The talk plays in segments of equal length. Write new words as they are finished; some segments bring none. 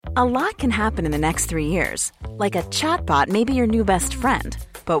A lot can happen in the next 3 years. Like a chatbot may be your new best friend.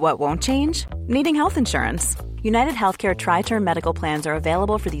 But what won't change? Needing health insurance. United Healthcare Tri-Term Medical Plans are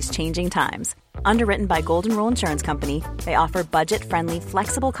available for these changing times. Underwritten by Golden Rule Insurance Company, they offer budget-friendly,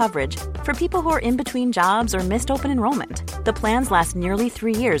 flexible coverage for people who are in between jobs or missed open enrollment. The plans last nearly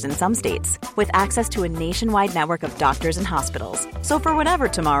 3 years in some states, with access to a nationwide network of doctors and hospitals. So for whatever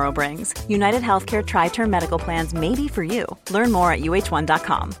tomorrow brings, United Healthcare Tri-Term Medical Plans may be for you. Learn more at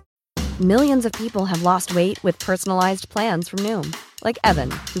uh1.com. Millions of people have lost weight with personalized plans from Noom. Like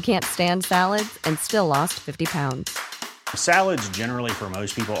Evan, who can't stand salads and still lost 50 pounds. Salads generally for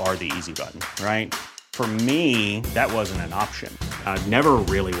most people are the easy button, right? For me, that wasn't an option. I never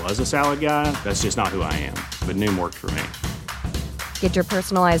really was a salad guy. That's just not who I am. But Noom worked for me. Get your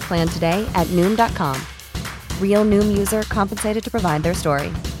personalized plan today at Noom.com. Real Noom user compensated to provide their story.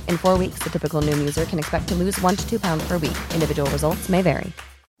 In 4 weeks, the typical Noom user can expect to lose 1 to 2 pounds per week. Individual results may vary.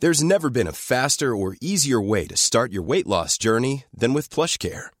 There's never been a faster or easier way to start your weight loss journey than with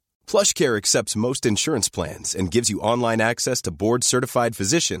PlushCare. PlushCare accepts most insurance plans and gives you online access to board-certified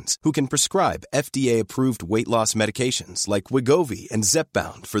physicians who can prescribe FDA-approved weight loss medications like Wegovy and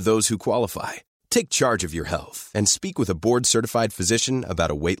Zepbound for those who qualify. Take charge of your health and speak with a board-certified physician about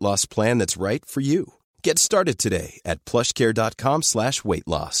a weight loss plan that's right for you. Get started today at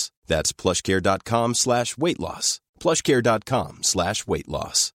plushcare.com/weightloss. That's plushcare.com/weightloss.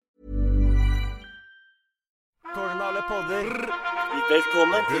 plushcare.com/weightloss.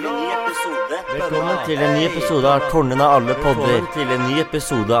 Velkommen til en ny episode. Velkommen til en ny episode av Tårnene av alle podder. Til en ny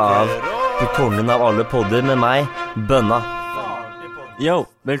episode av Tårnene av alle podder med meg, Bønna. Yo,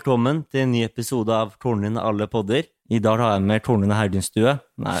 velkommen til en ny episode av Tårnene av alle podder. I dag har jeg med Tårnene Haugenstua.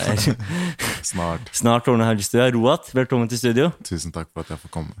 Nei, snart Tårnene Haugenstua. Roat, velkommen til studio. Tusen takk for at jeg får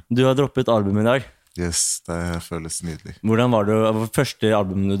komme. Du har droppet album i dag. Yes, det føles nydelig. Hvordan var det første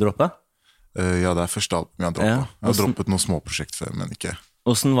albumet du droppet? Ja, det første albumet jeg har droppet. Jeg har droppet noen små prosjekt før, men ikke.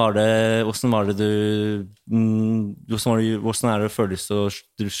 Hvordan er det føles å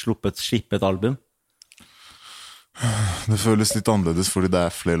slippe et album? Det føles litt annerledes, fordi det er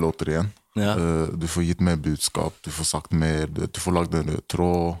flere låter igjen. Ja. Du får gitt mer budskap, du får sagt mer, du får lagd en rød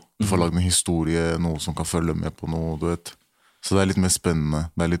tråd, du får lagd en historie, noe som kan følge med på noe, du vet. Så det er litt mer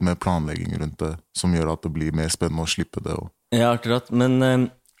spennende, det er litt mer planlegging rundt det, som gjør at det blir mer spennende å slippe det. Ja, akkurat, men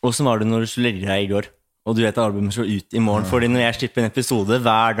hvordan var det når du skulle legge deg i går? Og du vet at albumet slår ut i morgen, fordi når jeg slipper en episode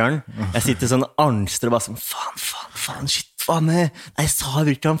hver dag, jeg sitter sånn angster og bare sånn, faen, shit, faen, jeg sa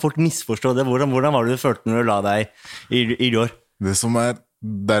virkelig at folk misforstår det. Hvordan var det du følte når du la deg i går?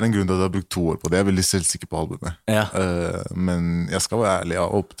 Det er en grunn til at jeg har brukt 2 år på det. Jeg er veldig selvsikker på albumet. Ja. Men jeg skal være ærlig, jeg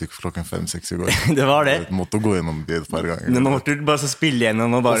har åpnet klokken 5-6 i går. Det var det. Jeg måtte gå gjennom det et par ganger. Men måtte du bare så spille gjennom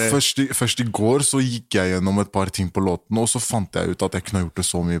og bare... Først i går så gikk jeg gjennom et par ting på låten, og så fant jeg ut at jeg kunne ha gjort det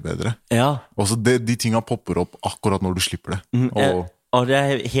så mye bedre. Ja. Og så de tingene popper opp akkurat når du slipper det. Jeg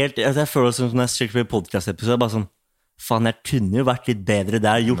føler som når jeg skriver podcast-episode, bare sånn, faen, jeg kunne jo vært litt bedre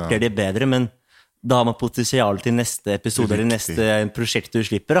der, gjort det bedre, men da har man potensial til neste episode eller neste prosjekt du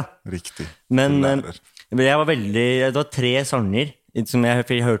slipper da. Riktig. Men det var 3 sanger som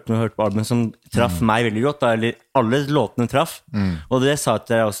jeg hørte på albumet som traff meg veldig godt, eller alle låtene traff. Og det sa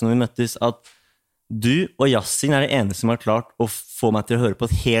til deg også når vi møttes, at du og Yasin er det eneste som har klart å få meg til å høre på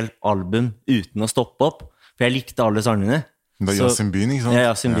et helt album uten å stoppe opp, for jeg likte alle sangene. Det er Yasin Byn, ikke sant?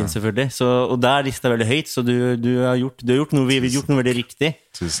 Ja, Yasin Byn selvfølgelig. Og der lista veldig høyt, så du har gjort noe veldig riktig.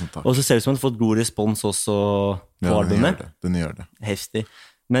 Tusen takk. Og så ser det ut som at du har fått god respons også på albumet. Den gjør det. Heftig.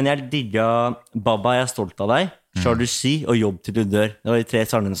 Men jeg digga Baba, jeg er stolt av deg, Jalousi og Jobb til du dør. Det var de 3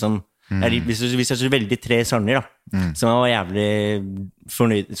 sangene som hvis jeg synes veldig 3 sanger da, som jeg var jævlig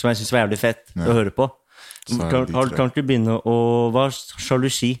fornøyd, som jeg synes var jævlig fett å høre på. Kan du begynne hva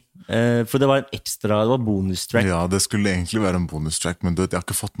Jalousi? For det var det var bonustrack. Ja, det skulle egentlig være en bonustrack, men jeg har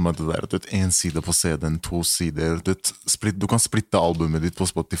ikke fått med det der. En side på CD-en, 2 sider. Du kan splitte albumet ditt på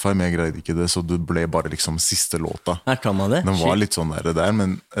Spotify, men jeg greide ikke det, så det ble bare liksom siste låta. Her kan man det. Den var litt sånn der,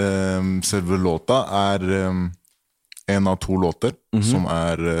 men selve låta er en av 2 låter, som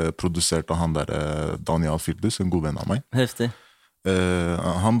er produsert av han der Daniel Firdus, en god venn av meg. Heftig.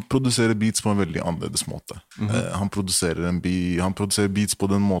 Han produserer beats på en veldig annerledes måte. Han produserer beats på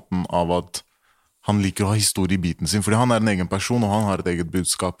den måten av at han liker å ha historie i beaten sin, fordi han er en egen person, og han har et eget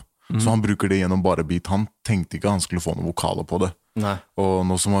budskap. Så han bruker det gjennom bare beat. Han tenkte ikke han skulle få noen vokaler på det. Nei. Og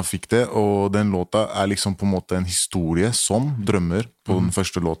nå som han fikk det, og den låta er liksom på en måte en historie som drømmer på den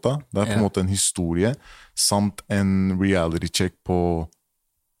første låta. Det er på en måte en historie, samt en reality check på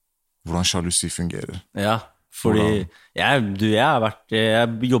hvordan jalousi fungerer. Ja. Fordi jeg har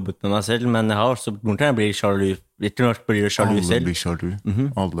jobbet med meg selv, men jeg har også gjort det jeg blir Ikke norsk blir det sjalu selv. Alle blir sjalu.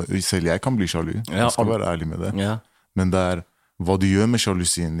 Alle. Selv jeg kan bli sjalu. Jeg skal være ærlig med det. Ja. Men det hva du gjør med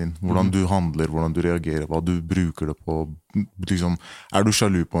sjalusien din, hvordan du handler, hvordan du reagerer, hva du bruker det på. Liksom, du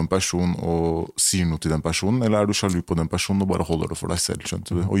sjalu på en person og sier noe til den personen, eller du sjalu på den personen og bare holder det for deg selv,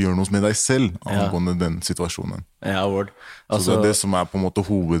 skjønte du? Og gjør noe med deg selv angående den situasjonen. Ja, word. Altså, så det som på en måte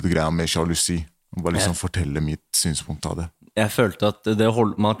hovedgreia med sjalusi. Bare liksom fortelle mitt synspunkt av det. Jeg følte at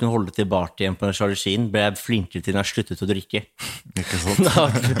man kunne holde tilbake igjen på den sjalusien, ble jeg flinkere til når jeg sluttet å drikke. Ikke sant?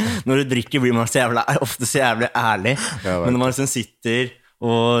 Når du drikker blir man ofte så jævlig ærlig, men når man liksom sitter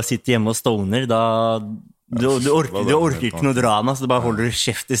hjemme og stoner, da du orker ikke noe drama, så du bare holder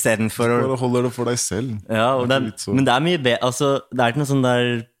kjeft i stedet for å... Du bare holder det for deg selv. Ja, men det mye bedre, altså, det ikke noe sånn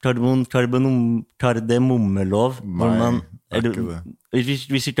der kardemommelov, hvor man...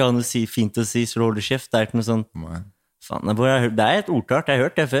 Hvis ikke har noe fint å si, så holder du kjeft, det ikke noe sånn... Nei. Faen, det et ordklart, jeg har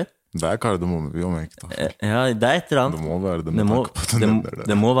hørt det før. Det kardemomme, om jeg ikke tar for. Ja, det et eller annet. Det må være det med tanke på at du nevner det.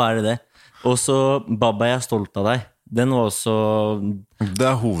 Det må være det. Og så Baba, jeg stolt av deg. Den var også...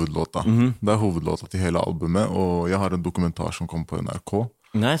 Det hovedlåta. Det hovedlåta til hele albumet, og jeg har en dokumentar som kom på NRK,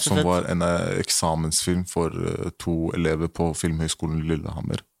 som var en eksamensfilm for 2 elever på Filmhøgskolen i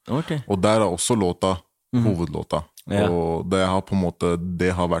Lillehammer. Okay. Og der også låta, hovedlåta. Og det har på en måte,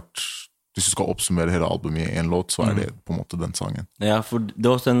 det har vært... Hvis du skal oppsummere hele albumet i en låt, så det på en måte den sangen. Ja, for det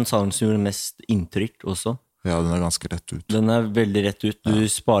var også en sang som gjorde mest inntrykk også. Ja, den ganske rett ut. Den veldig rett ut. Du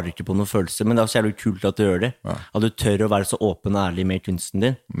sparer ikke på noen følelser, men det også jævlig kult at du gjør det. Ja. At du tør å være så åpen og ærlig med kunsten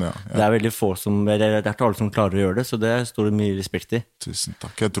din. Ja. Det veldig få som, det ikke alle som klarer å gjøre det, så det står det mye respekt i. Tusen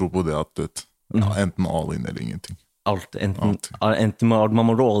takk. Jeg tror på det at enten all in eller ingenting. Enten man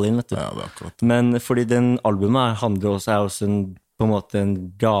må gå all in, vet du. Ja, det akkurat. Men fordi den albumet handler også på en måte en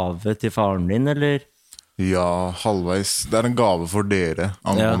gave til faren din, eller? Ja, halvveis. Det en gave for dere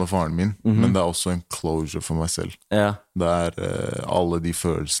angående faren min, men det også en closure for meg selv. Ja. Det alle de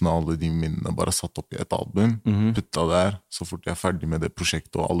følelsene, alle de minnene bare satt opp i et album, putta der, så fort jeg ferdig med det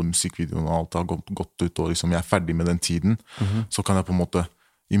prosjektet, og alle musikkvideoene og alt har gått ut, og liksom jeg ferdig med den tiden, så kan jeg på en måte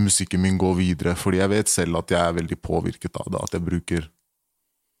i musikken min gå videre, fordi jeg vet selv at jeg veldig påvirket av det, at jeg bruker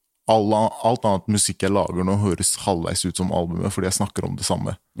alt annet musikk jeg lager nå høres halvveis ut som albumet, fordi jeg snakker om det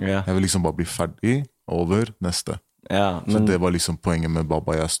samme. Jeg vil liksom bare bli ferdig, over, neste. Så det var liksom poenget med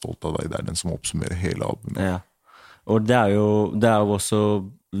Baba, jeg stolt av deg, det den som oppsummerer hele albumet. Og det jo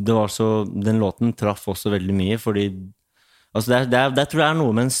også, den låten traff også veldig mye, fordi altså det tror jeg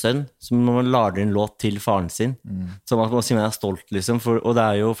noe med en sønn, som når man lager en låt til faren sin, som man sier man stolt, liksom, og det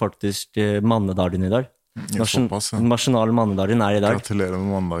jo faktisk mannedagen i dag. Nasjonale mannedagen i dag. Gratulerer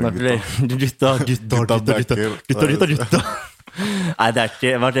med mannedagen, gutta. Nei, det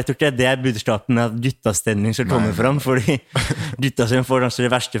jeg tror ikke det budskapen med at guttastemning skal komme fram, fordi guttastemning får kanskje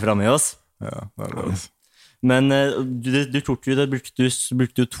det verste fram i oss. Ja, det. Men du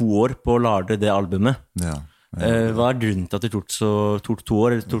brukte jo 2 år på å lage det albumet. Ja. Hva grunnen til at det tok 2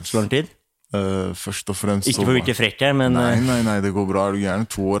 år, eller tok så lang tid? Først og fremst ikke for å virke frekk her, men nei, det går bra. Gjerne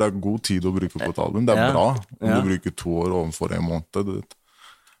 2 år god tid å bruke på et album. Det bra om du bruker 2 år overfor en måned.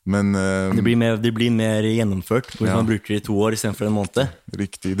 Men det blir mer gjennomført hvis man bruker det i 2 år i stedet for en måned.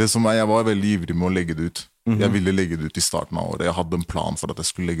 Riktig. Det som jeg var veldig ivrig med å legge det ut. Jeg ville legge det ut i starten av året. Jeg hadde en plan for at jeg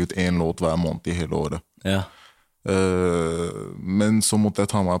skulle legge ut 1 låt hver måned i hele året. Ja. Men så måtte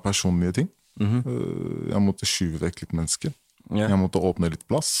jeg ta meg av personlige ting. Jeg måtte skyve vekk litt mennesker. Jeg måtte åpne litt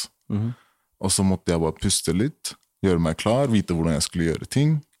plass. Og så måtte jeg bare puste litt, gjøre meg klar, vite hvordan jeg skulle gjøre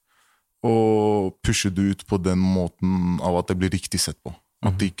ting, og pushe det ut på den måten av at det blir riktig sett på.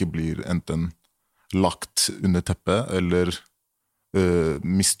 At det ikke blir enten lagt under teppet eller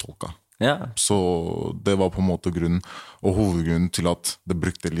mistolka. Ja. Så det var på en måte grunnen, og hovedgrunnen til at det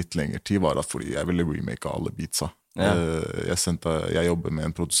brukte litt lengre tid var at fordi jeg ville remake alle beatsa. Ja. Jeg jobber med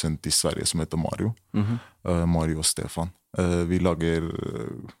en produsent i Sverige som heter Mario. Mario og Stefan. Vi lager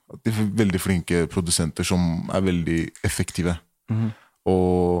veldig flinke produsenter som veldig effektive.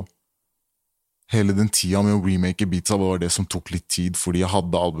 Og hele den tida med å remake beatsa var det som tok litt tid, fordi jeg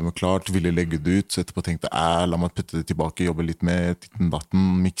hadde albumet klart, ville legge det ut, så etterpå tenkte la meg putte det tilbake, jobbe litt med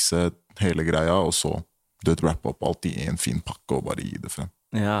datten, mikse hele greia, og så wrap opp alt i en fin pakke og bare gi det frem.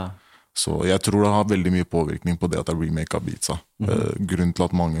 Ja. Så jeg tror det har veldig mye påvirkning på det at jeg remaket beatsa. Grunnen til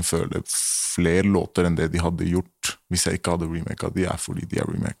at mange føler flere låter enn det de hadde gjort hvis jeg ikke hadde remaket de, fordi de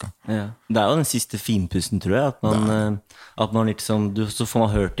remaket. Ja. Det jo den siste finpusten, tror jeg, at man liksom, så får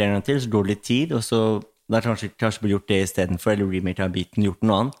man hørt det en gang til, så går det litt tid, og så det kanskje blir gjort det i stedet for, eller remaket av beaten, gjort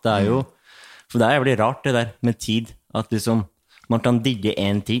noe annet. Det jo, for det veldig rart det der med tid, at liksom, man kan digge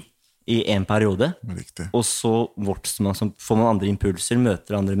en tid, I en periode, Riktig. og så vokser man, så får man andre impulser,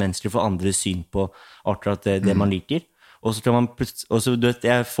 møter andre mennesker, får andre syn på akkurat det man liker. Og så kan man du vet,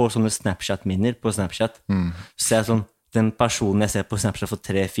 jeg får sånne Snapchat-minner på Snapchat. Så jeg sånn, den personen jeg ser på Snapchat for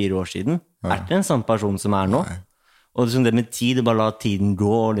 3-4 år siden, ikke en sånn person som nå. Og liksom det med tid, bare la tiden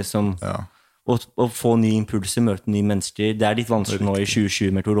gå, og liksom... Og få nye impulser, møte nye mennesker. Det litt vanskelig nå I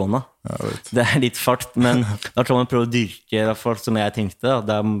 2020 med korona. Det litt fart, men da kan man prøve å dyrke, I hvert fall som jeg tenkte,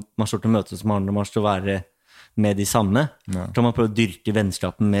 der man står til å møtes med andre, man står å være med de samme. Da kan man prøve å dyrke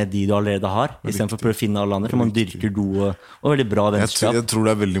vennskapen med de du allerede har, I stedet for å prøve å finne alle andre, kan man dyrke gode og veldig bra vennskap. Jeg tror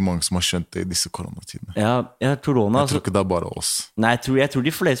det veldig mange som har skjønt det I disse koronatidene. Korona, jeg tror ikke det bare oss. Nei, jeg tror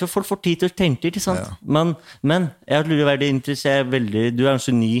de fleste folk får tid til å tenke, ikke sant? Men jeg lurer veldig interessert, du en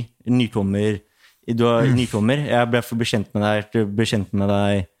så nykommer, nykommer, jeg ble bekjent med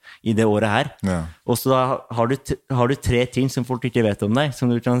deg I det året her. Og så da har du 3 ting som folk ikke vet om deg, som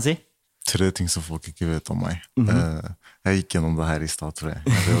du kan si? 3 ting som folk ikke vet om meg. Jeg gikk gjennom det her I stad, tror jeg.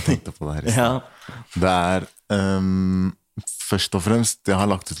 Jeg tenkte på det her I stad. Det først og fremst, jeg har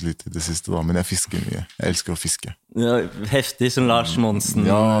lagt ut litt I det siste da, men jeg fisker mye. Jeg elsker å fiske. Heftig som Lars Monsen.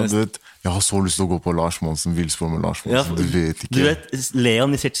 Ja, du vet, jeg har så lyst til å gå på Lars Monsen, villspor med Lars Monsen, du vet ikke. Du vet,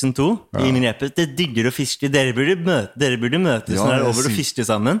 Leon I section 2, I min episode, det digger å fiske. Dere burde møtes når over og fiske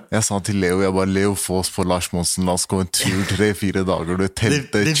sammen. Jeg sa til Leo, Leo, få oss på Lars Monsen, la oss gå en tur 3-4 dager, du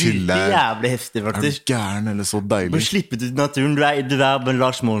telte, chille. Det jævlig heftig, faktisk. Du gæren, eller så deilig. Bare slippe ut I naturen, du med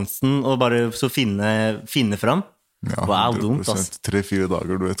Lars Monsen, og bare så finne frem. Wow, dumt, ass. 3-4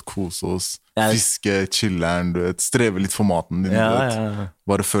 dager, du vet, kose oss, fiske, chilleren, du vet, streve litt for maten din, du vet.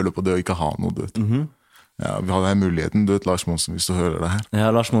 Bare føle på det og ikke ha noe, du vet. Vi har denne muligheten, du vet, Lars Monsen, hvis du hører det her.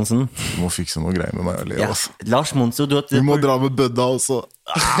 Ja, Lars Monsen. Du må fikse noe greier med meg og Leo, altså. Lars Monsen, du vet... Vi må dra med bødda også.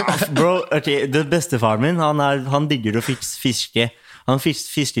 Bro, det bestefaren min, han digger å fiske. Han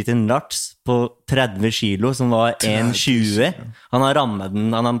fisket en laks på 30 kilo, som var 1,20. Han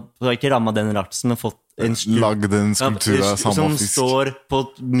har ikke rammet den laksen, men fått lagd en skulptur av samme som fisk. Står på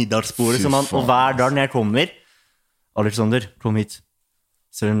middagsbordet, og hver dag når jeg kommer, Alexander, kom hit.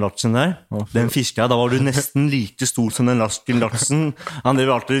 Ser du den laksen der? Den fisket da var du nesten like stor som den laksen. Han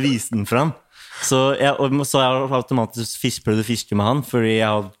ville alltid vise den frem. Så jeg har automatisk prøvd å fiske med han, fordi jeg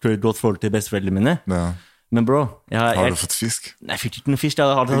har gått forhold til besteforeldrene mine. Men bro, har du fått fisk? Nei, jeg fikk ikke noe fisk. Jeg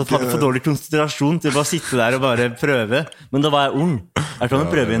hadde hatt for dårlig konsentrasjon til å bare sitte der og bare prøve. Men da var jeg ung. Jeg kan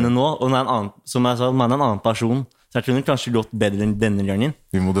prøve henne nå, og som jeg sa, man en annen person. Så jeg kunne kanskje gått bedre enn denne gangen.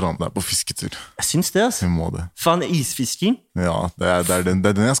 Vi må dra deg på fisketur. Jeg synes det, altså. Vi må det. Faen, isfisking? Ja, det er den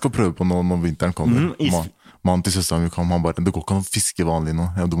jeg skal prøve på når vinteren kommer. Mannen til søsteren min han bare, det går ikke an å fiske vanlig nå.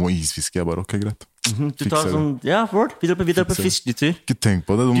 Ja, du må isfiske. Jeg bare, ok, greit. Du tar sånn, ja, vi drar på fisketur. Ikke tenk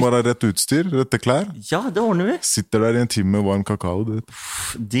på det, du må bare ha rett utstyr, rette klær. Ja, det ordner vi. Sitter der I en time med varm kakao, du vet.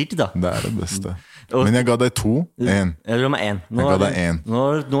 Digg da. Det det beste. Men jeg ga deg 2, 1. Jeg ga meg 1. Jeg ga deg 1. Nå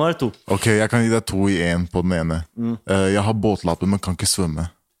det 2. Ok, jeg kan gi deg 2 I 1 på den ene. Jeg har båtlappen, men kan ikke svømme.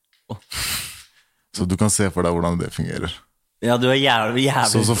 Så du kan se for deg hvordan det fungerer. Ja, du jævlig.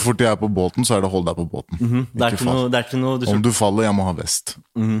 Så fort jeg på båten, så det hold deg på båten. Det ikke noe Om du faller, jeg må ha vest.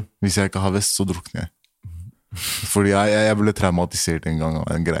 Hvis jeg ikke har vest, så drukner jeg. Fordi jeg ble traumatisert en gang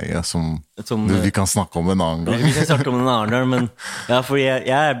av en greie som vi kan snakke om en annen gang. Vi kan snakke om en annen gang, men ja, fordi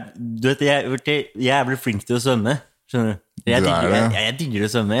jeg ble flink til å svømme, skjønner du? Jeg digger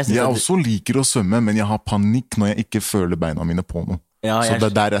å svømme. Jeg også liker å svømme, men jeg har panikk når jeg ikke føler beina mine på noe. Så det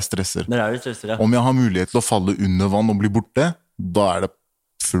der jeg stresser. Om jeg har mulighet til å falle under vann og bli borte, da det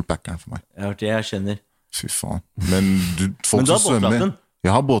full packeren for meg. Jeg skjønner. Fy faen. Men folk som svømmer... Jeg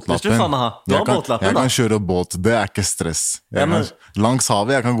har båtlappen. Jeg kan kjøre båt, det ikke stress. Langs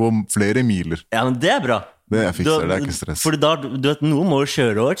havet, jeg kan gå flere miler. Ja, men det bra. Det jeg fikser, det ikke stress. Fordi da, du vet, noen må jo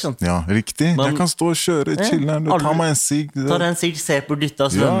kjøre også, ikke sant? Ja, riktig. Jeg kan stå og kjøre, chille, ta meg en sigg. Ta deg en sigg, se på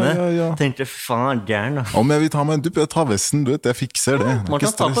dytta svømme. Tenkte, faen, gæren da. Om jeg vil ta meg en dupp, jeg tar vesten, du vet, jeg fikser det. Man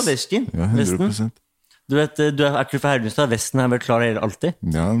kan ta på vesten. Ja, 100%. Du vet, du ikke fra Herdenstad, vesten vel klar alltid.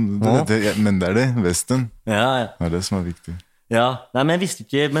 Ja, men det det, vesten. Ja. Det det som viktig. Ja, nei, men jeg visste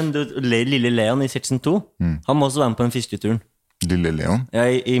ikke, men lille Leon I section 2, han må også være med på den fisketuren. Lille Leon? Ja,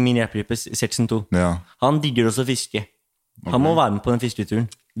 I min hjertegruppe, section 2. Ja. Han digger også å fiske. Han må være med på den fisketuren.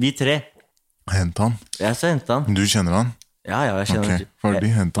 Vi 3. Hent han? Jeg skal hente han. Du kjenner han? Ja, jeg kjenner han. Ok,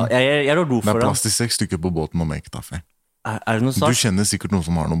 ferdig, hent han. Jeg er god for han. Det plass til 6 stykker på båten og make it affair. Det noe sagt? Du kjenner sikkert noen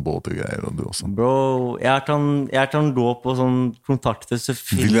som har noen båtegreier, og du også. Bro, jeg kan gå på sånn kontakter, så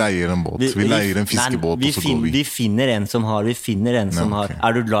Vi leier en båt, vi leier en fiskebåt, og så går vi. Vi finner en som har, har.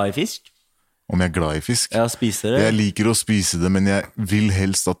 Er du glad I fisk? Om jeg glad I fisk? Ja, spiser det. Jeg liker å spise det, men jeg vil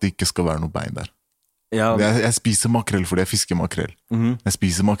helst at det ikke skal være noe bein der. Jeg spiser makrell fordi jeg fisker makrell. Jeg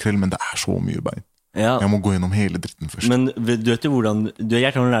spiser makrell, men det så mye bein. Jeg må gå gjennom hele dritten først. Men du vet jo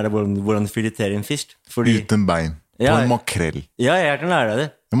jeg kan lære deg hvordan du fileterer en fisk. Uten bein. På en makrell. Ja, jeg kan lære deg det.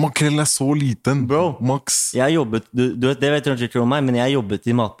 En makrell så liten. Bro, Max. Jeg jobbet, det vet du ikke om meg, men jeg jobbet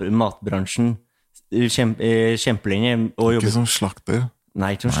i matbransjen kjempelenge. Ikke som slakter.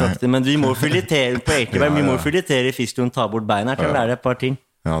 Nei, ikke som slakter, men vi må filetere på Ekeberg, vi må filetere fisk og ta bort beina. Jeg kan lære deg et par ting.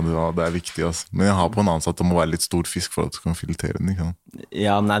 Ja, det viktig, altså. Men jeg har på en annen sett at det må være litt stor fisk for at du kan filetere den, ikke sant?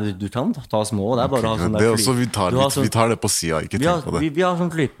 Ja, men nei, du kan ta små, det bare å ha sånn der også, vi tar det på siden, ikke tenk på det. Vi har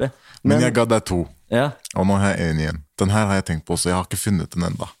sånn klype. Men jeg ga deg 2, ja. Og nå har jeg 1 igjen. Den her har jeg tenkt på, så jeg har ikke funnet den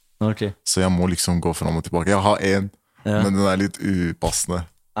enda. Okay. Så jeg må liksom gå frem og tilbake. Jeg har 1, men den litt upassende.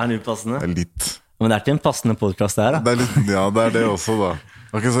 Den upassende? Litt. Men det ikke en passende podcast der, da. Det det også, da.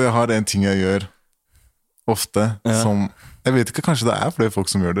 Ok, så jeg har en ting jeg gjør ofte, som jeg vet ikke, kanskje det flere folk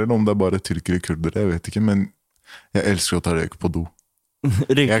som gjør det, eller om det bare tyrkere, kurdere, jeg vet ikke, men jeg elsker å ta røyk på do.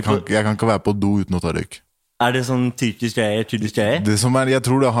 Jeg kan ikke være på do uten å ta røyk. Det sånn tyrkisk greie? Det som jeg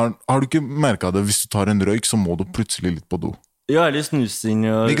tror det har du ikke merket det, hvis du tar en røyk, så må du plutselig litt på do. Ja, eller snusing.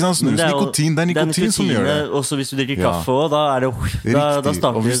 Ikke sant, snus, nikotin, det nikotin som gjør det. Og så hvis du drikker kaffe også, da det riktig,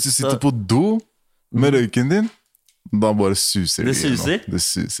 og hvis du sitter på do med røyken din, da bare suser det igjennom. Det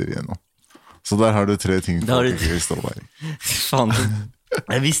suser igjennom. Så der har du 3 ting for ikke visste om deg. Faen,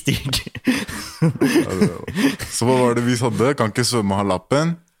 jeg visste ikke. Så hva var det vi hadde? Kan ikke svømme, ha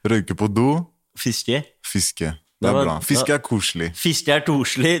lappen, røyke på do. Fiske. Det bra. Fiske koselig. Fiske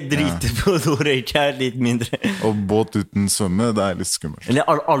koselig, drite på do, røyke litt mindre. Og båt uten svømme, det litt skummelt. Eller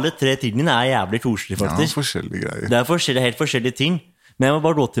alle 3 tingene jævlig koselig, faktisk. Ja, forskjellige greier. Det helt forskjellige ting. Men jeg må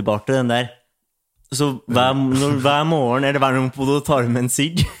bare gå tilbake til den der. Så hver morgen, eller hver morgen på do, tar du med en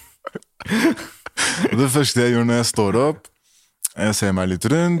sigg. Det første jeg gjør når jeg står opp, jeg ser meg litt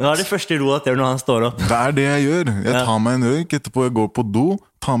rundt. Hva det første roet gjør når han står opp? Det det jeg gjør. Jeg tar meg en røyk, etterpå jeg går på do,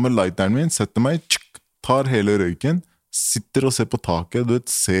 tar med lighteren min, setter meg, tar hele røyken, sitter og ser på taket, du vet,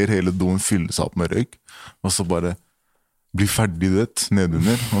 ser hele doen fylle seg opp med røyk, og så bare bli ferdig, du vet,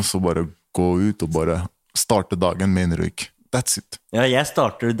 nedunder, og så bare gå ut og bare starte dagen med en røyk. That's it. Ja, jeg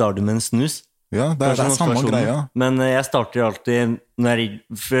starter dagen med en snus. Ja, det samme greia. Men jeg starter alltid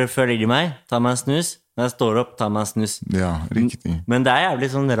før jeg ligger meg, tar meg en snus. Når jeg står opp, tar meg en snus. Ja, riktig. Men det jævlig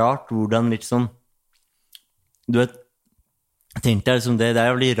sånn rart hvordan litt sånn, du vet, tenk deg liksom det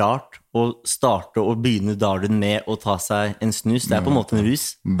jævlig rart å starte og begynne dagen med å ta seg en snus. Det på en måte en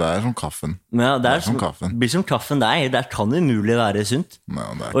rus. Det som kaffen. Ja, det som kaffen. Blir som kaffen. Det kan umulig være sunt.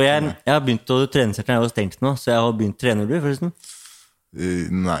 Ja, og jeg har begynt å trene seg til jeg har stengt nå, så jeg har begynt. Trener du, forresten?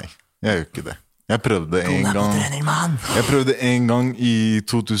 Nei, jeg gjør ikke det. Jeg prøvde en gang i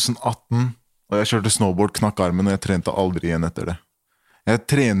 2018, og jeg kjørte snowboard, knakk armen, og jeg trente aldri igjen etter det. Jeg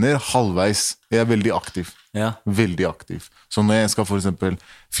trener halvveis. Jeg veldig aktiv. Ja. Veldig aktiv. Så når jeg skal for eksempel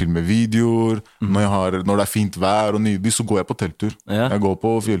filme videoer, når det fint vær og nydelig, så går jeg på telttur. Ja. Jeg går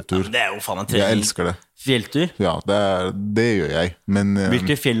på fjelltur. Ja, det jo faen en trening. Jeg elsker det. Fjelltur? Ja, det gjør jeg. Men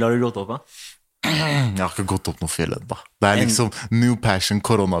hvilke fjell har du gått opp av? Jeg har ikke gått opp noe fjell ennå. Det liksom new passion,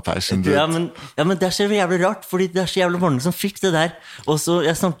 korona-passion. Ja, men det så jævlig rart, fordi det så jævlig mange som fikk det der. Og så,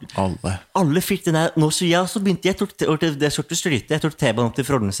 alle fikk det der. Nå så jeg også begynte, jeg tok T-banen opp til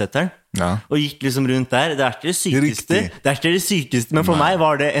Frognerseteren, og gikk liksom rundt der. Det ikke det sykeste, men for meg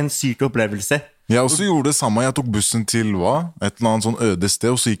var det en syk opplevelse. Jeg også gjorde det samme. Jeg tok bussen til et eller annet sånn øde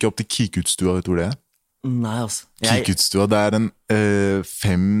sted, og så gikk jeg opp til Kikutstua, vet du hvor det Nei, altså. Kikutstua, det en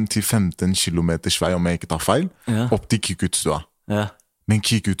 5-15 kilometers vei, om jeg ikke tar feil, opp til Kikutstua. Ja. Men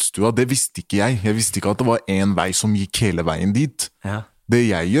Kikutstua, det visste ikke jeg. Jeg visste ikke at det var en vei som gikk hele veien dit. Ja. Det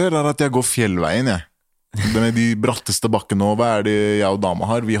jeg gjør, at jeg går fjellveien, jeg. Med de bratteste bakkene, og hva det jeg og dama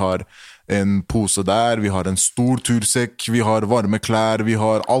har? Vi har en pose der, vi har en stor tursekk, vi har varme klær, vi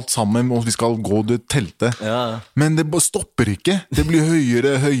har alt sammen, og vi skal gå det teltet. Ja. Men det stopper ikke. Det blir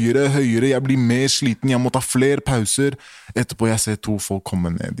høyere, jeg blir mer sliten, jeg må ta flere pauser. Etterpå jeg ser 2 folk komme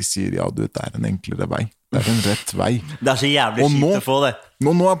ned, de sier, ja, du vet, det en enklere vei. Det en rett vei. Det så jævlig kjipt å få det.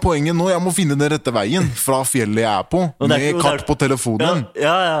 Nå poenget, jeg må finne den rette veien fra fjellet jeg på, med kart på telefonen.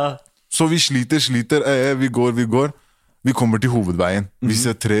 Ja. Så vi sliter, vi går. Vi kommer til hovedveien. Vi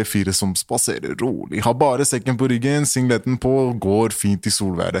ser 3-4 som spaserer rolig. Har bare sekken på ryggen, singleten på, går fint i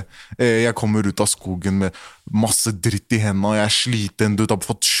solværet. Jeg kommer ut av skogen med masse dritt i hendene, og jeg sliten. Du har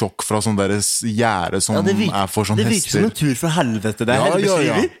fått sjokk fra sånn der gjerde som for sånn hester. Det virker som en tur fra helvete.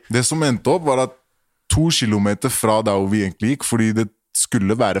 Ja. Det som endte opp var at 2 kilometer fra der hvor vi egentlig gikk, fordi det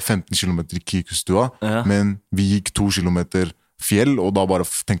skulle være 15 kilometer i Kikutstua, men vi gikk 2 kilometer fjell, og da bare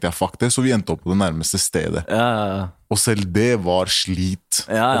tenkte jeg fuck det, så vi endte opp på det nærmeste stedet. Og selv det var slit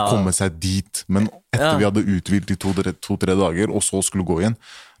å komme seg dit, men etter vi hadde uthvilt i 2-3 dager, og så skulle gå igjen,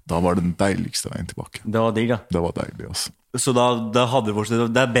 da var det den deiligste veien tilbake. Det var digg, da. Det var deilig, altså. Så da hadde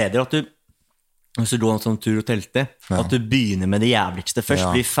det bedre at du, hvis du går en sånn tur og telte, at du begynner med det jævligste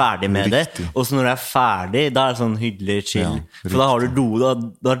først, blir ferdig med det, og så når du ferdig, da det sånn hyggelig chill, for da har du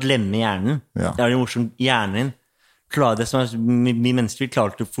da glemmer hjernen. Det det morsomt, hjernen klarer det som vi mennesker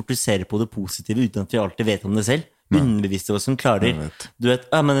klarer til å fokusere på det positive uten at vi alltid vet om det selv. Underbevisste som klarer. Du vet,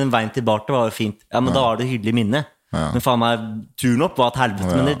 men den veien tilbake var jo fint. Men da var det hyggelig minne. Men faen meg, turen opp var et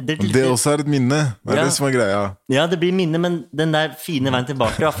helvete. Men det også et minne. Det det som greia. Ja, det blir minne, men den der fine veien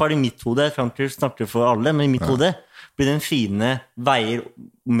tilbake, i hvert fall i mitt hode, Frankrike snakker for alle, men i mitt hode blir den fine veier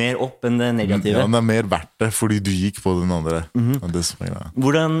mer opp enn det negative. Ja, det mer verdt det, fordi du gikk på den andre. Det som greia.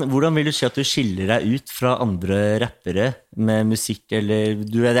 Hvordan vil du si at du skiller deg ut fra andre rappere med musikk, eller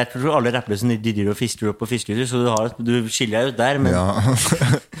jeg tror alle rappere som driver og fisker opp på fisketur, så du skiller deg ut der, men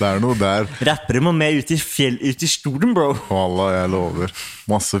det noe der. Rappere må med ut i stolen, bro. Wallah, jeg lover.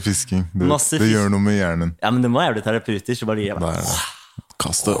 Masse fisking. Det gjør noe med hjernen. Ja, men det må jævlig terapeutisk, så bare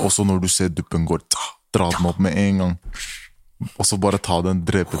kaste, også når du ser duppen går, dra den opp med en gang. Og så bare ta den,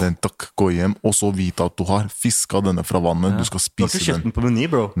 drepe den, gå hjem, og så vite at du har fisket denne fra vannet, du skal spise den. Du har ikke kjøpt den på meny,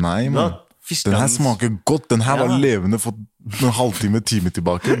 bro. Nei, man. Den her smaker godt, den her var levende for en halvtime, time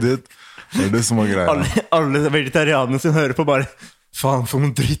tilbake. Det det som var greia. Alle vegetarianere som hører på bare faen, for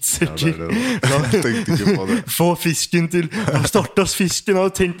noen drittsekker. Jeg tenkte ikke på det. Få fisken til startas fisken,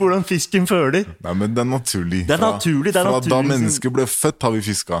 og tenk på hvordan fisken føler. Nei, men det naturlig. Det naturlig. Fra da mennesker ble født har vi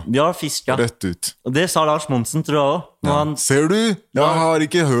fisket. Vi har fisket. Rett ut. Og det sa Lars Monsen, tror jeg også. Ser du? Jeg har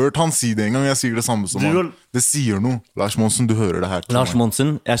ikke hørt han si det engang. Jeg sier det samme som han. Det sier noe. Lars Monsen, du hører det her. Lars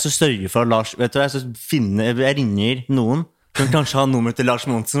Monsen, jeg så sørger for Lars. Vet du, jeg ringer noen som kanskje har nummer til Lars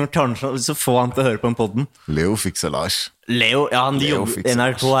Monsen, og kanskje så får han til å høre på en podden. Leo fikser Lars. Leo, ja, de jobber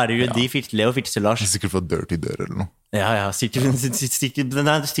NRK, Leo fikser Lars. Sikkert fra dør til dør eller noe. Ja, sikkert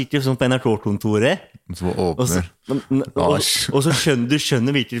sitter sånn på NRK-kontoret. Så åpner. Og så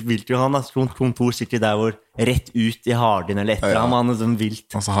skjønner virkelig han at kontor sitter der hvor rett ut i Hardin eller etter ham, han sånn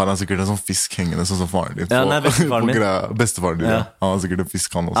vilt. Og så har han sikkert en sånn fisk hengende sånn som faren din. Ja, nei, bestefaren min. Bestefaren din, Han har sikkert en fisk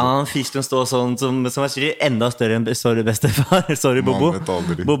han også. Ja, han fisk som står sånn, som jeg sier, enda større enn sorry bestefar, sorry Bobo.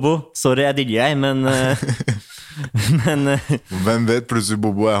 Bobo, sorry jeg digger deg, men hvem vet, plutselig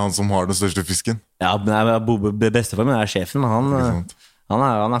Bobo han som har den største fisken. Ja, Bobo, bestefar min sjefen, men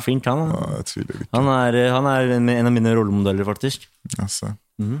han flink, han. Ja, jeg tviler ikke. Han en av mine rollemodeller, faktisk. Altså.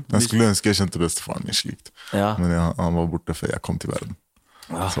 Jeg skulle ønske jeg kjente bestefaren min slikt. Men han var borte før jeg kom til verden.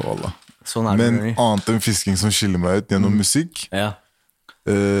 Så Allah. Sånn men annet enn fisking som skiller meg ut gjennom musikk,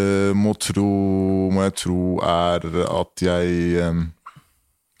 må jeg tro at jeg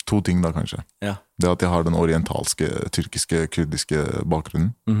 2 ting da, kanskje. Det at jeg har den orientalske, tyrkiske, kurdiske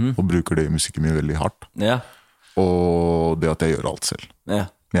bakgrunnen, og bruker det i musikken min veldig hardt. Og det at jeg gjør alt selv.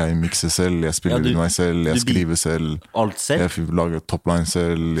 Jeg mikser selv, jeg spiller inn meg selv, jeg skriver selv. Alt selv? Jeg lager topline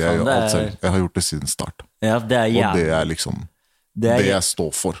selv, jeg gjør alt selv. Jeg har gjort det siden start. Og det liksom det jeg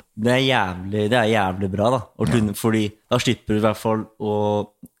står for. Det er jævlig bra, da. Fordi da slipper du i hvert fall å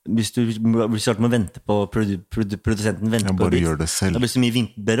hvis du starter med å vente på produsenten venter på bare gjør det selv. Da blir det så mye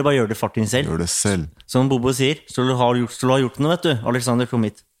bedre, bare gjør det farten selv. Gjør det selv. Som Bobo sier, så du har gjort noe, vet du. Alexander, kom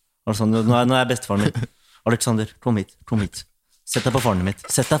hit. Alexander, nå er jeg bestefaren min. Alexander, kom hit. Sett deg på farene mitt.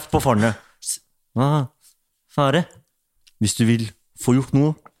 Sett deg på farene. Fare. Hvis du vil få gjort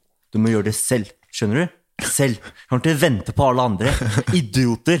noe, du må gjøre det selv. Skjønner du? Selv. Kan ikke vente på alle andre.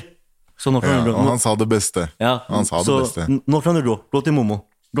 Idioter. Så nå kan du han sa det beste. Han sa det beste. Nå kan du gå til Momo.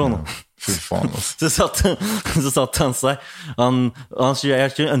 Gå nå. Fy faen, altså. Så satt han seg.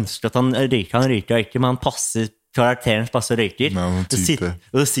 Jeg skulle ønske at han røyker ikke, men han passer karakteren passer røyker. Og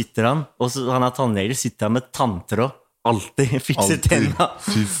så sitter han, og han tannleger, sitter han med tanntråd. Alltid fikser tennene.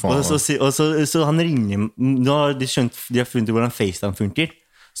 Fy faen. Så han ringer. Nå har de har funnet hvordan FaceTime funker.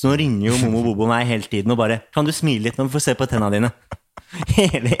 Så nå ringer jo Momo Bobo meg hele tiden og bare, kan du smile litt når vi får se på tennene dine?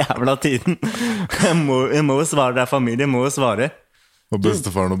 Hele jævla tiden. Jeg må jo svare, det familie, jeg må jo svare. Og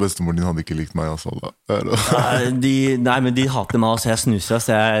bestefaren og bestemoren din hadde ikke likt meg altså. Nei, men de hater meg også. Jeg snuser,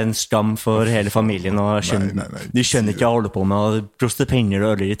 så jeg er en skam for hele familien. Og de skjønner ikke å holde på med å proste penger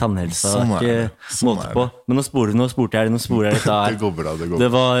og øler i tannhelsa. Sånn er det. Men nå spurte jeg litt der. Det går bra, det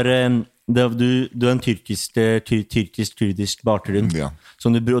var du har en tyrkisk-kurdisk bakgrunn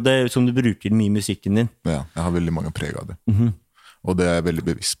som du bruker mye i musikken din. Ja, jeg har veldig mange preg av det. Og det er jeg veldig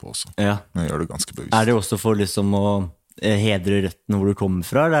bevisst på også. Jeg gjør det ganske bevisst. Er det også for liksom å hedre røttene hvor du kommer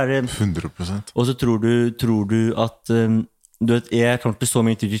fra? 100%. Og så tror du at du vet, jeg kan ikke så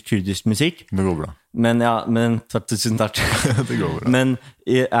mye til kurdisk musikk. Det går bra. Men tusen takk. Det går bra. Men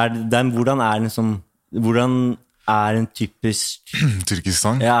hvordan er en typisk Tyrkisk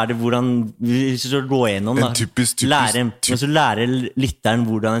sang? Ja, hvis du går gjennom da, lære lytteren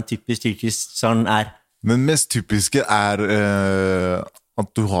hvordan en typisk tyrkisk sang er. Den mest typiske er at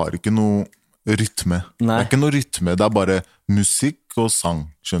du har ikke noe rytme. Nei. Det er ikke noe rytme, det er bare musikk og sang,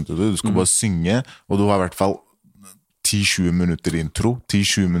 skjønte du? Du skal bare synge, og du har i hvert fall 10-20 minutter intro,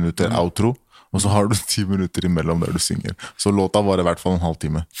 10-20 minutter outro, og så har du 10 minutter imellom der du synger. Så låta var i hvert fall en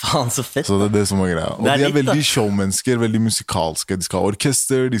halvtime. Faen, så fett. Så det er det som er greia. Og de er veldig showmennesker, veldig musikalske. De skal ha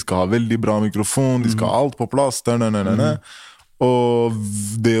orkester, de skal ha veldig bra mikrofon, de skal ha alt på plass. Og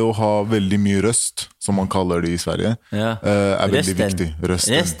det å ha veldig mye røst, som man kaller det i Sverige, er veldig viktig.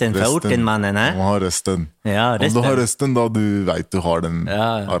 Røsten fra orten, mannen. Man har røsten. Ja, om du har røsten, da du vet du har den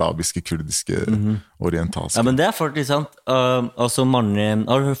arabiske, kurdiske, orientalske. Ja, men det er faktisk sant. Altså,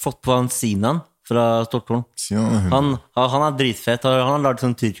 har du fått på han Sinan fra Stockholm? Han er dritfett. Han har laget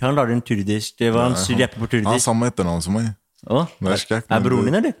sånn tyrk. Han lager en kurdisk. Det var en rapper på kurdisk. Han har samme etternavn som meg. Er broren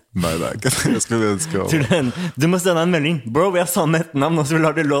din, eller? Nei, det er ikke det. Du må sende en melding. Bro, vi har samme etternavn, og så vil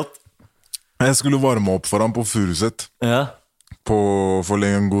lage låt. Jeg skulle varme opp for han på Furuset for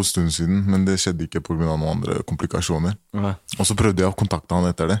en god stund siden, men det skjedde ikke på grunn av noen andre komplikasjoner. Og så prøvde jeg å kontakte han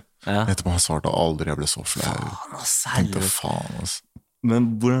etter det. Etterpå han svarte aldri, jeg ble så flau. Tenkte faen, altså. Men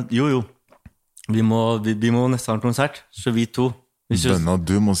hvordan, jo vi må nesten ha en konsert, så vi to Bønna,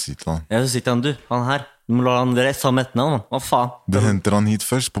 du må si til han. Ja, så sitter han, han her. Du må la han dere samme etternavn, hva faen? Du henter han hit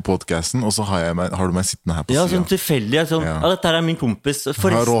først på podcasten, og så har du meg sittende her på siden. Ja, sånn tilfeldig, dette er min kompis.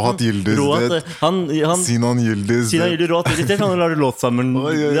 Forresten, Rohat Yildiz, Sinan Yildiz. Rohat Yildiz, kan du lage låt sammen.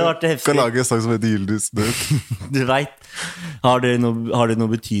 Det har vært heftig. Kan lage en sang som heter Yildiz. Du vet. Har det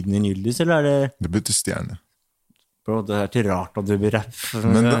noe betydning Yildiz, eller er det... Det betyr stjerne. Bro, det er ikke rart at du blir rapp.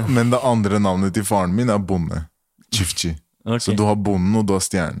 Men det andre navnet til faren min er Bonde. Chifchi. Så du har bonden, og du har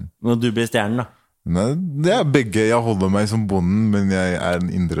stjernen. Og du blir stjernen, da? Nei, det er begge. Jeg holder meg som bonden, men jeg er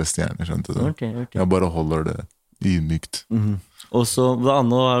en indre stjerne, skjønte du? Okay. Jeg bare holder det ydmykt. Og så, hva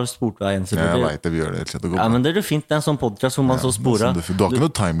annet har du spurt deg igjen? Jeg vet det, vi gjør det helt slett. Ja, men det er jo fint, det er en sånn podcast som man så sporer. Du har ikke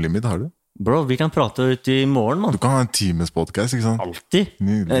noe time limit, har du? Bro, vi kan prate ut i morgen, man. Du kan ha en times podcast, ikke sant? Altid.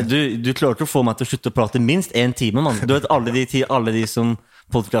 Du klarer ikke å få meg til å slutte å prate minst en time, man. Du vet, alle de som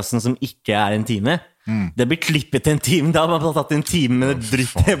podcasten som ikke er en time, det blir klippet en time. Da har man tatt en time med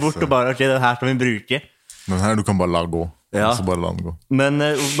dritt bort og bare, ok, det her skal vi bruke. Men her du kan bare la gå. Så bare la den gå. Men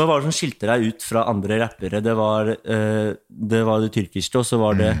hva var det som skilte deg ut fra andre rappere? Det var det tyrkiske, og så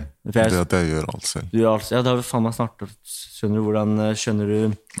var det... Det at jeg gjør alt selv. Ja, det har vi faen meg snart. Skjønner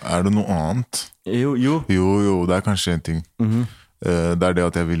du... Er det noe annet? Jo, det er kanskje en ting. Det er det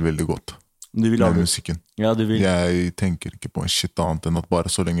at jeg vil veldig godt. Med musikken. Ja, du vil. Jeg tenker ikke på en shit annet enn at bare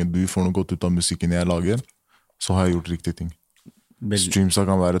så lenge du får noe godt ut av musikken jeg lager, så har jeg gjort riktige ting. Streamsa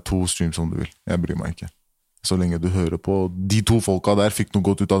kan være 2 streams som du vil. Jeg bryr meg ikke. Så lenge du hører på de 2 folka der fikk noe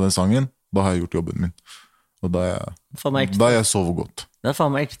godt ut av den sangen, da har jeg gjort jobben min. Og da jeg sover godt. Det er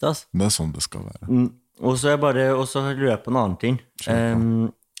faen meg ekte, ass. Det er sånn det skal være. Og så lurer jeg på en annen ting.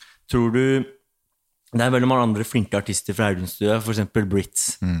 Tror du det er veldig mange andre flinke artister fra Haugenstua, for eksempel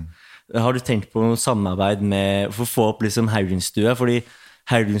Brits. Har du tenkt på noe samarbeid for å få opp liksom Haugenstua? Fordi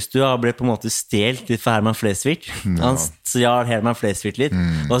Haugenstua ble på en måte stelt litt for Herman Flesvig. Han stjal Herman Flesvig litt.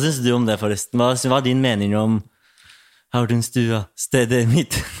 Hva synes du om det forresten? Hva er din mening om Haugenstua, stedet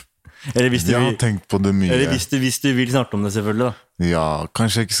mitt? Jeg har tenkt på det mye. Eller hvis du vil snakke om det selvfølgelig da. Ja,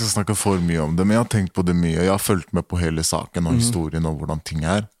 kanskje jeg ikke skal snakke for mye om det, men jeg har tenkt på det mye. Jeg har fulgt med på hele saken og historien og hvordan ting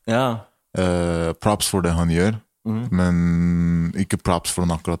er. Props for det han gjør. Men ikke props for den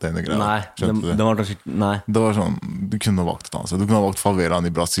akkurat ene greia. Nei, det var sånn, du kunne valgt et annet. Du kunne ha valgt favelaen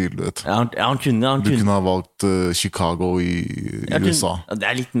i Brasil, du vet. Han kunne. Du kunne ha valgt Chicago i USA. Det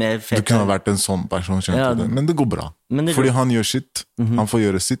er litt mer fett. Du kunne ha vært en sånn person, skjønte du. Men det går bra. Fordi han gjør sitt. Han får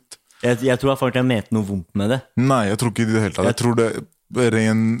gjøre sitt. Jeg tror faktisk jeg mente noe vondt med det. Nei, jeg tror ikke i det hele tatt. Jeg tror det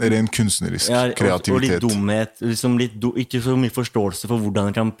ren kunstnerisk kreativitet. Og litt dumhet, liksom ikke så mye forståelse for hvordan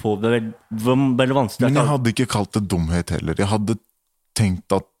det kan på. Det var veldig vanskelig. Men jeg hadde ikke kalt det dumhet heller. Jeg hadde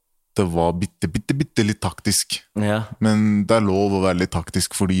tenkt at det var bitte litt taktisk. Men det er lov å være litt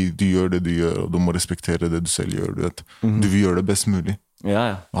taktisk, fordi du gjør det du gjør, og du må respektere det du selv gjør, du vet. Du vil gjøre det best mulig.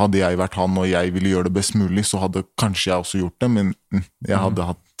 Hadde jeg vært han, og jeg ville gjøre det best mulig, så hadde kanskje jeg også gjort det, men jeg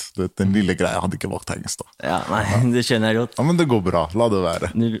hadde hatt den lille greia, jeg hadde ikke valgt Haugenstua. Nei, det skjønner jeg godt. Ja, men det går bra, la det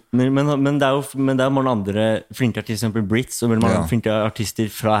være. Men det er jo mange andre flinke artister, eksempel Brits, og mange flinke artister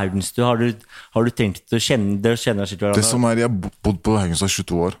fra Haugenstua. Har du tenkt å kjenne sitt hverandre? Det som jeg bodde på Haugenstua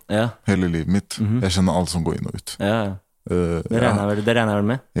 22 år, hele livet mitt. Jeg kjenner alt som går inn og ut. Det regner jeg vel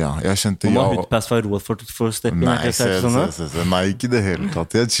med. Ja, jeg kjente Må man hudpass fra råd for å steppe inn? Nei, ikke i det hele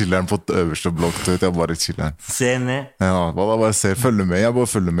tatt. Jeg chiller'n på det øverste blokk. Jeg bare chiller'n. Se ned. Ja, bare ser, følger med. Jeg bare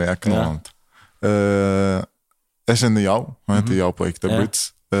følger med, jeg er ikke noe annet. Jeg kjenner Yao. Han heter Yao på ekte Blitz.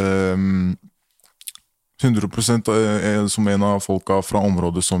 100% som en av folka fra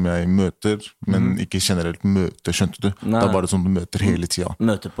området som jeg møter, men ikke generelt møter, skjønte du? Det er bare sånn du møter hele tiden.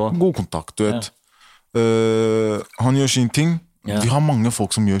 Møter på. God kontakt, du vet. Han gjør sin ting. Vi har mange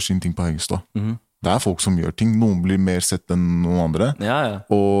folk som gjør sin ting på Hegestad. Det er folk som gjør ting. Noen blir mer sett enn noen andre.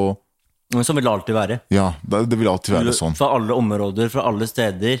 Men som vil det alltid være. Ja, det vil alltid være sånn. Fra alle områder, fra alle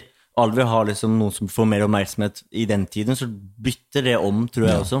steder. Alle vil ha liksom noen som får mer oppmerksomhet i den tiden, så bytter det om, tror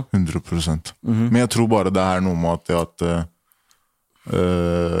jeg også. 100%. Men jeg tror bare det er noe med at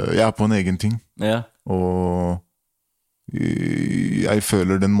jeg er på en egen ting. Og jeg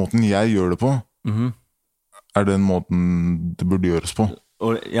føler den måten jeg gjør det på, er den måten det burde gjøres på.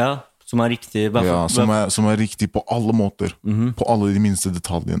 Som er riktig. Som er riktig på alle måter. På alle de minste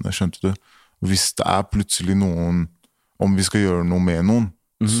detaljene, skjønte du? Hvis det er plutselig noen, om vi skal gjøre noe med noen,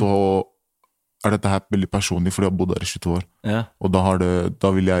 så er dette her veldig personlig, fordi jeg har bodd der i 22 år. Og da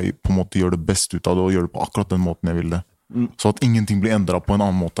vil jeg på en måte gjøre det best ut av det, og gjøre det på akkurat den måten jeg vil det. Så at ingenting blir endret på en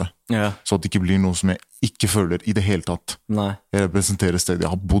annen måte. Så at det ikke blir noe som jeg ikke føler i det hele tatt. Jeg representerer stedet,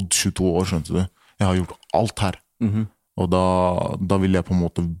 jeg har bodd 22 år, skjønte du? Jeg har gjort alt her. Og da vil jeg på en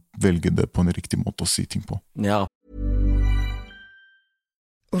måte velge det på en riktig måte å si ting på.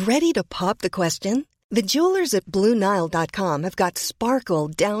 Ready to pop the question? The jewelers at BlueNile.com have got sparkle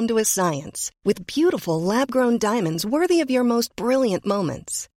down to a science with beautiful lab-grown diamonds worthy of your most brilliant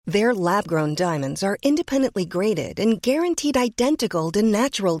moments. Their lab-grown diamonds are independently graded and guaranteed identical to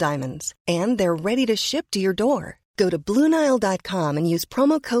natural diamonds, and they're ready to ship to your door. Go to BlueNile.com and use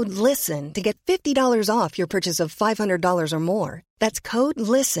promo code LISTEN to get $50 off your purchase of $500 or more. That's code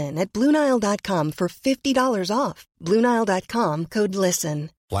LISTEN at BlueNile.com for $50 off. BlueNile.com, code LISTEN.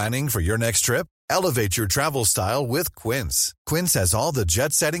 Planning for your next trip? Elevate your travel style with Quince. Quince has all the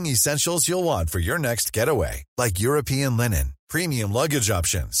jet-setting essentials you'll want for your next getaway, like European linen, premium luggage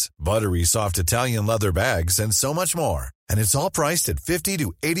options, buttery soft Italian leather bags, and so much more. And it's all priced at 50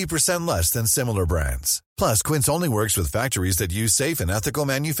 to 80% less than similar brands. Plus, Quince only works with factories that use safe and ethical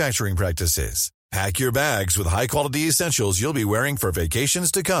manufacturing practices. Pack your bags with high-quality essentials you'll be wearing for vacations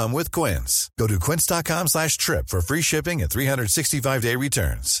to come with Quince. Go to quince.com/trip for free shipping and 365-day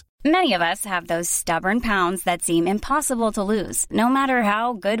returns. Many of us have those stubborn pounds that seem impossible to lose, no matter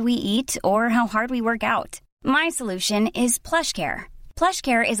how good we eat or how hard we work out. My solution is PlushCare.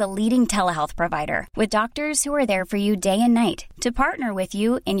 PlushCare is a leading telehealth provider with doctors who are there for you day and night to partner with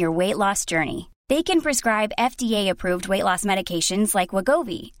you in your weight loss journey. They can prescribe FDA-approved weight loss medications like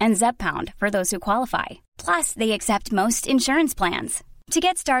Wegovy and Zepbound for those who qualify. Plus, they accept most insurance plans. To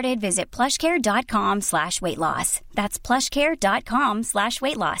get started, visit plushcare.com/weightloss. That's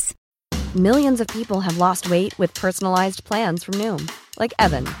plushcare.com/weightloss. Millions of people have lost weight with personalized plans from Noom. Like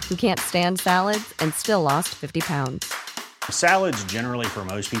Evan, who can't stand salads and still lost 50 pounds. Salads generally for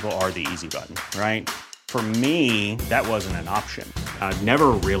most people are the easy button, right? For me, that wasn't an option. I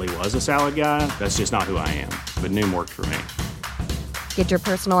never really was a salad guy. That's just not who I am. But Noom worked for me. Get your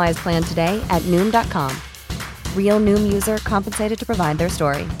personalized plan today at Noom.com. Real Noom user compensated to provide their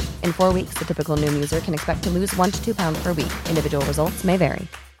story. In 4 weeks, the typical Noom user can expect to lose 1 to 2 pounds per week. Individual results may vary.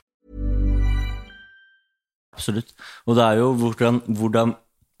 Absolutt. Og det er jo hvordan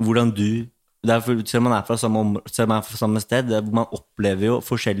du, selv om man er fra samme sted, man opplever jo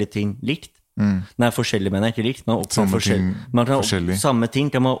forskjellige ting likt. Nei, forskjellig, men ikke likt. Man opplever samme ting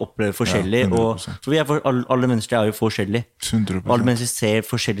kan man oppleve forskjellig. For alle mennesker er jo forskjellige. 100%. Alle mennesker ser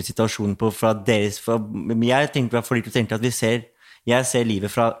forskjellige situasjoner på fra deres. Jeg tenker at jeg ser livet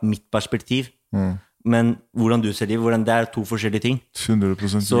fra mitt perspektiv. Men hvordan du ser livet, det er to forskjellige ting.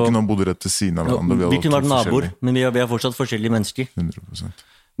 100%. Vi kunne ha bodd rett til siden av hverandre. Vi kunne vært naboer, men vi er fortsatt forskjellige mennesker. 100%.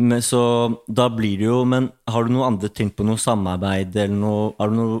 Men så da blir det jo. Men har du noe andre tenkt på noe samarbeid eller noe? Har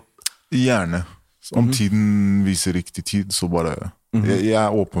du noe? Gjerne. Om tiden viser riktig tid, så bare jeg er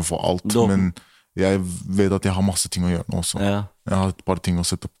åpen for alt, men jeg vet at jeg har masse ting å gjøre nå også. Jeg har et par ting å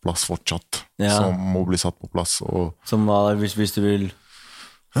sette på plass fortsatt, som må bli satt på plass. Som var, hvis du vil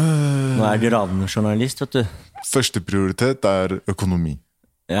Nå er du ravende journalist, vet du. Første prioritet er økonomi.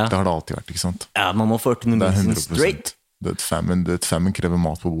 Det har det alltid vært, ikke sant? Ja, man må få økonomien sin straight. Det er et famine krever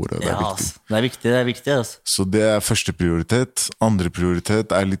mat på bordet. Det er viktig. Det er viktig, altså. Så det er første prioritet. Andre prioritet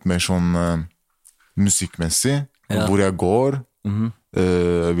er litt mer sånn musikkmessig. Hvor jeg går,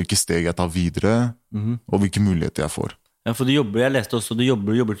 hvilke steg jeg tar videre, og hvilke muligheter jeg får. Ja, for jeg leste også, du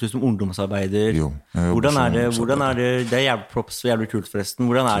jobber som ungdomsarbeider. Jo, jeg Hvordan jobber er det, det er jævlig props og jævlig kult forresten,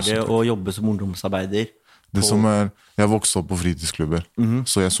 hvordan er det å jobbe som ungdomsarbeider? Det som jeg vokste opp på fritidsklubber,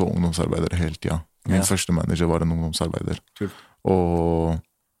 så jeg så ungdomsarbeidere hele tiden. Min første manager var en ungdomsarbeider. Kult. Og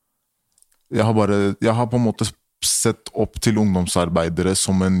jeg har på en måte sett opp til ungdomsarbeidere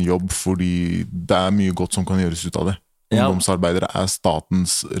som en jobb, fordi det er mye godt som kan gjøres ut av det. Ungdomsarbeidere er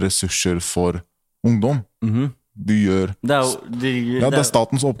statens ressurser for ungdom. Du gjør... Det er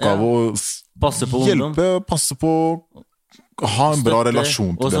statens oppgave å hjelpe, passe på, ha en bra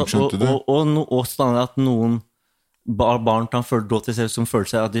relasjon til dem, skjønte du? Og sånn at noen barn kan føle til seg som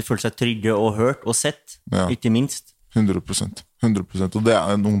at de føler seg trygge og hørt og sett, ikke minst. 100%, og det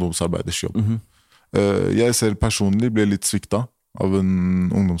er en ungdomsarbeiders jobb. Jeg selv personlig ble litt svikta av en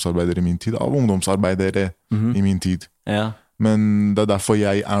ungdomsarbeider i min tid, av ungdomsarbeidere i min tid. Ja. Men det er derfor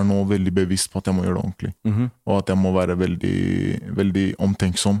jeg er nå veldig bevisst på at jeg må gjøre det ordentlig. Og at jeg må være veldig, veldig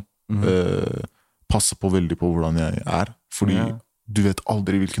omtenksom. Passe på veldig på hvordan jeg er. Fordi du vet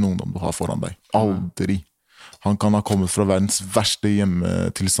aldri hvilken ungdom du har foran deg. Aldri. Han kan ha kommet fra verdens verste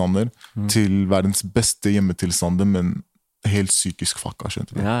hjemmetilstander til verdens beste hjemmetilstander, men helt psykisk fucka,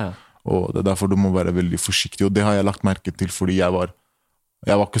 skjønte du? Ja. Og det er derfor du må være veldig forsiktig. Og det har jeg lagt merke til, fordi jeg var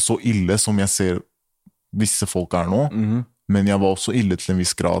ikke så ille som jeg ser disse folk er nå. Men jeg var også ille til en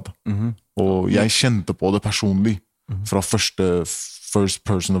viss grad. Og jeg kjente på det personlig. Fra first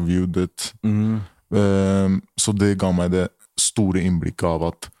person of view. Så det ga meg det store innblikket av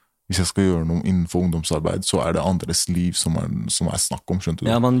at hvis jeg skal gjøre noe innenfor ungdomsarbeid, så er det andres liv som er snakk om, skjønte du?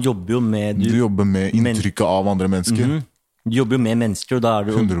 Ja, man jobber jo med... Du jobber med inntrykket av andre mennesker. Du jobber jo med mennesker, og da er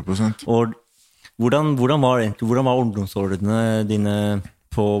det jo... 100%. Og hvordan var ungdomsårene dine...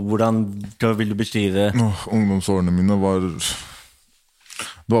 Hva vil du beskrive? Ungdomsårene mine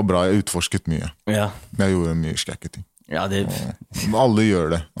det var bra, jeg utforsket mye. Ja. Jeg gjorde mye skrekke ting. Ja, alle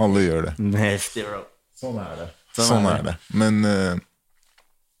gjør det. Heftig, bro. Sånn er det. Men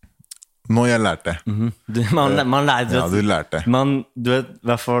nå jeg lærte. Man lærer. Ja, du lærte. Du vet, i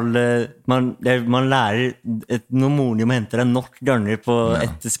hvert fall, man lærer når moren din må hente deg nok ganger på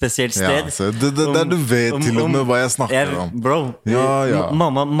et spesielt sted. Ja, så det der du vet til og med hva jeg snakker om. Bro, ja.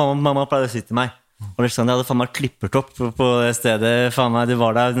 Mamma pleide å si til meg, Alexander, jeg hadde faen meg klippertopp på det stedet. Faen meg, det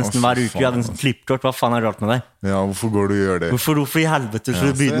var der nesten hver uke. Jeg hadde nesten klippertopp. Hva faen er rart med deg? Ja, hvorfor går du og gjør det? Hvorfor i helvete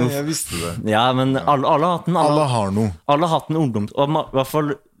skal du begynne? Jeg visste det. Ja, men alle har noe. Alle har hatt en ungdom. Og i hvert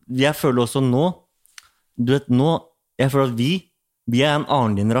fall, jeg føler også nå, du vet nå, jeg føler at vi er en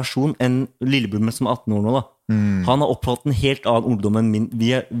annen generasjon enn lillebror som er 18 år nå da. Han har opphatt en helt annen ungdom enn min.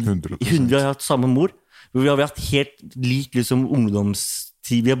 Vi har hatt samme mor. Vi har hatt helt lik liksom ungdomstid.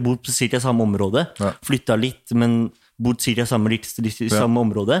 Vi har bodd på cirka samme område. Flyttet litt, men bodd cirka samme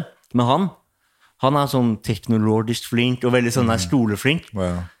område. Men han er sånn teknologisk flink og veldig sånn stoleflink.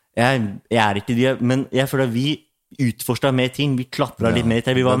 Jeg er ikke det, men jeg føler at vi utforsket mer ting. Vi klatret litt mer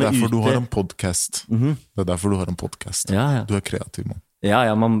til. Vi var med ute. Det er derfor du har en podcast. Det er derfor du har en podcast. Du er kreativ, man. Ja,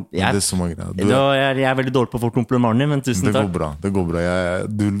 det er det som er greia. Jeg er veldig dårlig på å få komplimenter, men tusen takk. Det går bra.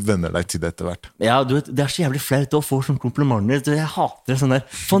 Du venner deg til det etter hvert. Ja, du vet, det er så jævlig flaut å få sånne komplimenter. Jeg hater det sånn der.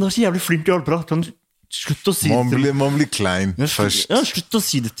 Faen, du er så jævlig flink til å gjøre bra. Slutt å si det til meg. Man blir klein først. Ja, slutt å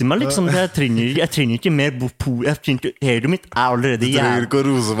si det til meg, liksom. Jeg trenger ikke mer Edet mitt er allerede jævlig. Du trenger ikke å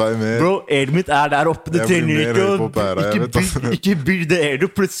rose meg mer. Bro, edet mitt er der oppe. Du trenger ikke bygge det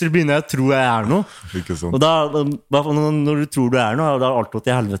plutselig begynner jeg å tro jeg er noe. Ikke sånn. Og da, når du tror du er noe, da har alt gått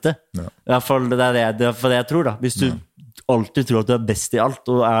til helvete. I hvert fall det er det jeg tror da. Hvis du alltid tror at du er best i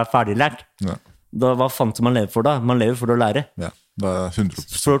alt og er ferdiglært, da hva faen som man lever for da? Man lever for å lære. Ja. Det er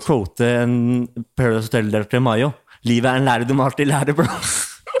 100%. For å quote en Paradise Hotel der til Mayo, livet er en lære du må alltid lære, bro.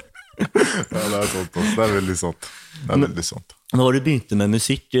 Ja, det er sant. Det er veldig sant. Nå har du begynt med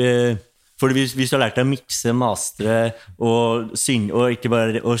musikk, for hvis du har lært deg å mikse, mastre og synge, og ikke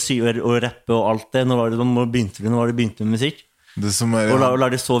bare og rappe og alt det, når har du begynt med musikk? Og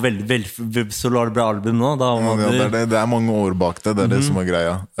la det så lar det bra album nå da, det er mange år bak det. Det er det som er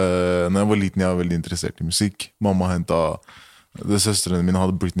greia. Når jeg var liten, jeg var veldig interessert i musikk. Mamma hentet søstrene mine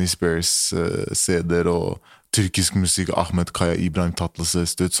hadde Britney Spears CD-er og tyrkisk musikk, Ahmed Kaya, Ibrahim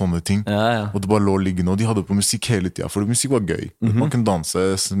Tatlıses, sånne ting. Og det bare lå liggende, og de hadde på musikk hele tiden, for musikk var gøy. Man kunne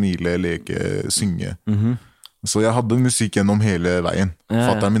danse, smile, leke, synge. Så jeg hadde musikk gjennom hele veien.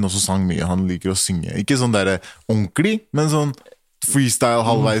 Fatteren min også sang mye, han liker å synge. Ikke sånn der ordentlig, men sånn freestyle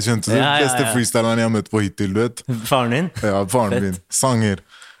halvveis, skjønte du? Beste freestyleren jeg har møtt på hittil, du vet. Faren din? Ja, faren min. Sanger.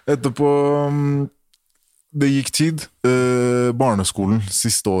 Etterpå... Det gikk tid. Barneskolen,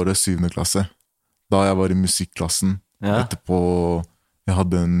 siste året, 7. klasse. Da jeg var i musikklassen. Etterpå, jeg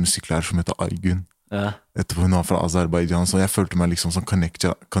hadde en musikklærer som heter Aygun. Etterpå hun var fra Azerbaijan, så jeg følte meg liksom som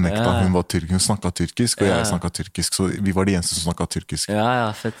connecta. Hun var tyrk, hun snakket tyrkisk, og jeg snakket tyrkisk, så vi var de eneste som snakket tyrkisk.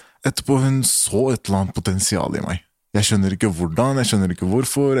 Fett. Etterpå hun så et eller annet potensial i meg. Jeg skjønner ikke hvordan, jeg skjønner ikke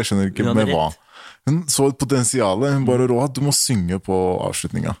hvorfor, jeg skjønner ikke med hva. Hun så et potensial, hun bare Rohat, du må synge på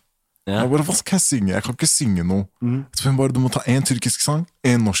avslutninga. Jeg bare, hva skal jeg synge? Jeg kan ikke synge noe. Etterpå hun bare, du må ta en tyrkisk sang,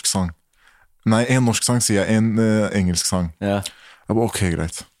 en norsk sang. Nei, en norsk sang sier jeg, en engelsk sang. Jeg bare, ok,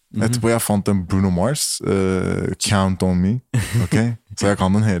 greit. Etterpå jeg fant en Bruno Mars, Count on Me, ok? Så jeg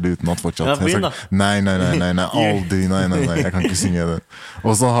kan den hele uten at fortsatt. Nei, aldri, nei, jeg kan ikke synge den.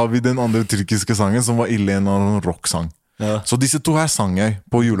 Og så har vi den andre tyrkiske sangen, som var ille en eller annen rock-sang. Så disse to her sang jeg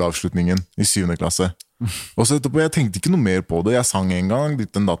på juleavslutningen i 7. klasse. Og så etterpå, jeg tenkte ikke noe mer på det. Jeg sang en gang,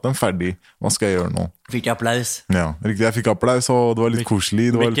 ditt en datten, ferdig. Hva skal jeg gjøre nå? Fikk applaus. Ja, riktig, jeg fikk applaus, og det var litt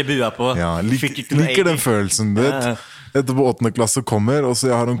koselig. Fikk ikke bua på. Ja, liker den følelsen, du vet. Etterpå 8. klasse kommer, og så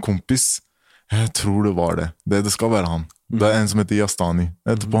jeg har en kompis. Jeg tror det var det. Det skal være han. Det en som heter Yastani.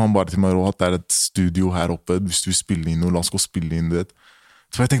 Etterpå han bare til meg, at det et studio her oppe. Hvis du spiller inn noe, la oss gå spille inn, du vet.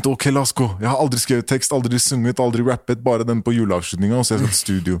 Så jeg tenkte, ok, la oss gå. Jeg har aldri skrevet tekst, aldri sunget, aldri rappet, bare den på juleavslutningen, og så jeg skal til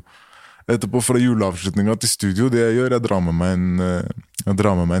studio. Etterpå fra juleavslutningen til studio, det jeg gjør, jeg drar med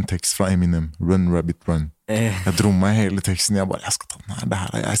meg en tekst fra Eminem, Run Rabbit Run. Jeg dro meg hele teksten, jeg skal ta den her, det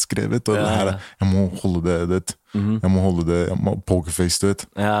her har jeg skrevet, og det her, jeg må holde det, jeg må pokerface, du vet.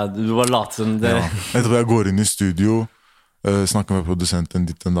 Ja, du var lat som det. Etterpå jeg går inn i studio, snakker med produsenten,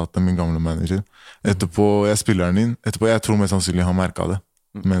 ditt en data, min gamle manager. Etterpå jeg spiller den inn, etterpå jeg tror mest sannsynlig han merket det.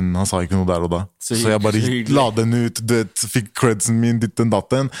 Men han sa ikke noe der og da. Så jeg bare la den ut, fikk credsen min, ditt den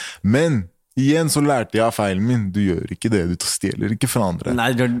datten. Men igjen så lærte jeg av feilen min. Du gjør ikke det, du stjeler ikke fra andre. Nei,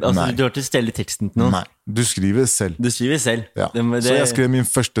 du har ikke stjele teksten til noen. Nei, du skriver selv. Ja. Så jeg skrev min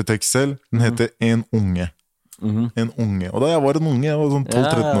første tekst selv. Den heter En unge. En unge. Og da jeg var en unge, jeg var sånn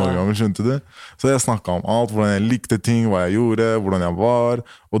 12-13 år gammel, skjønte du? Så jeg snakket om alt, hvordan jeg likte ting, hva jeg gjorde, hvordan jeg var.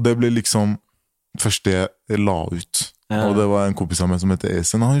 Og det ble liksom første jeg la ut. Og det var en kompis av meg som heter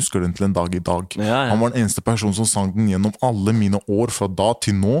Esen. Han husker den til en dag i dag. Han var den eneste person som sang den gjennom alle mine år fra da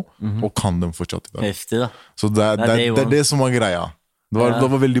til nå, og kan den fortsatt i dag. Heftig da. Så det er det som var greia. Det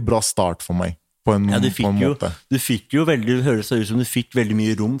var veldig bra start for meg på en måte. Du fikk jo veldig, det høres ut som du fikk veldig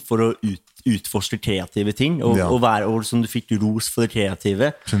mye rom for å utforske kreative ting, og som du fikk ros for det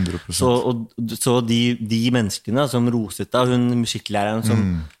kreative. 100%. Så de menneskene som roset deg, hun musikklæreren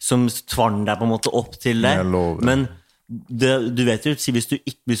som tvang deg på en måte opp til det, men du vet jo, hvis du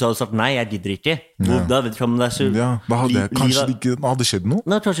hadde sagt nei, jeg gidder ikke, da vet du om det så da hadde jeg kanskje ikke hadde skjedd noe.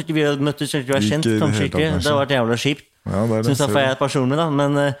 Nei, kanskje ikke vi hadde møttes, kanskje vi hadde kjent, kanskje ikke, det hadde vært jævla kjipt. Synes jeg for jeg personlig da,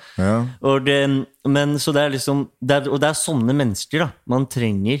 men så det liksom, og det sånne mennesker da, man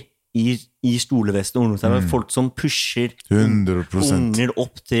trenger i skolevesten og ungdomsarbeid, folk som pusher 100%. Unger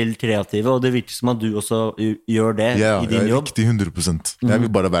opp til kreative, og det virker som at du også gjør det i din jobb. Riktig 100%. Jeg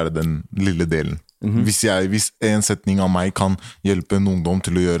vil bare være den lille delen. Hvis en setning av meg kan hjelpe en ungdom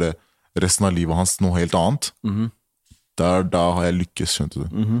til å gjøre resten av livet hans noe helt annet, da har jeg lykkes, skjønte du.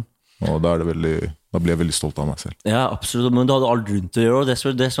 Og da blir jeg veldig stolt av meg selv. Ja, absolutt, men du hadde all grunn til å gjøre,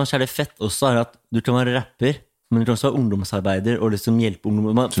 og det som er fett også er at du kan være rapper, men du kan også være ungdomsarbeider og liksom hjelpe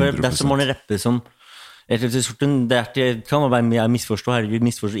ungdom. For det så mange rapper som det kan være jeg misforstår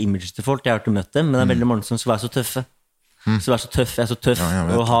images til folk, jeg har ikke møtt dem, men det veldig mange som skal være så tøffe. Så være så tøff, jeg er så tøff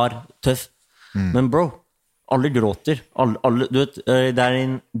og har tøff. Men bro, alle gråter, du vet, det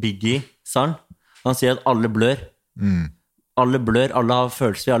en Biggie-sang, han sier at alle blør. Alle blør, alle har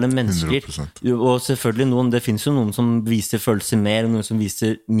følelser, vi er alle mennesker. 100%. Og selvfølgelig det finnes jo noen som viser følelser mer, og noen som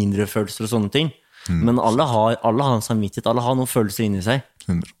viser mindre følelser og sånne ting. Men alle har en samvittighet, alle har noen følelser inni seg.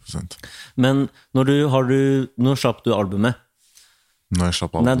 100%. Men nå slapp du albumet. Når jeg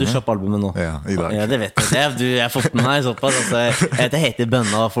slapp albumet? Nei, du slapp albumet nå. Ja, i dag. Ja, det vet jeg. Jeg har fått med meg såpass. Jeg heter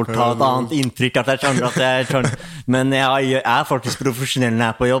Bønna, og folk tar et annet inntrykk at jeg skjønner. Men jeg faktisk profesjonell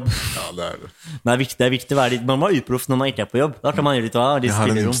når jeg på jobb. Ja, det det. Men det viktig å være litt, man må utproff når man ikke på jobb. Da kan man gjøre litt av. Jeg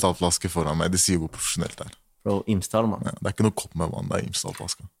har en Imsdal-flaske foran meg, det sier hvor profesjonelt det Bro, Imsdal, man. Ja, det ikke noe kopp med vann, det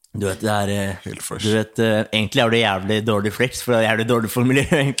Imsdal-flaske. Du vet, det helt fresh. Du vet, egentlig det jævlig dårlig flex, for det jævlig dårlig for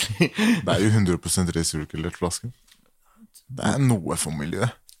miljøet, egentlig. Det jo 100% resirkulert flaske. Det noe for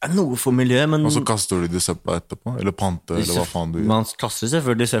miljøet. Det noe for miljøet, men... Og så kaster du det søpla etterpå, eller pante, eller hva faen du gjør. Man kaster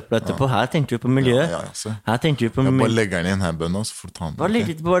selvfølgelig søpla etterpå, her tenker vi på miljøet. Her tenker vi på miljøet. Jeg bare legger den i en her bønna, så får du ta den. Bare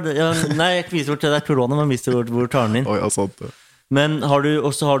legg litt på det. Nei, jeg ikke viser hvor til det korona, men viser hvor tar den inn. Oi, jeg sant det. Men nå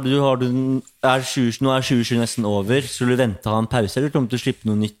 2020 nesten over, så du vente å ha en pause, eller kommer du til å slippe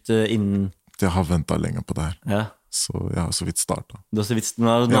noe nytt innen... Jeg har ventet lenge på det her. Ja. Så jeg har så vidt startet.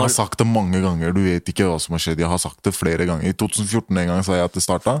 Jeg har sagt det mange ganger, du vet ikke hva som har skjedd. Jeg har sagt det flere ganger. I 2014 en gang sa jeg at det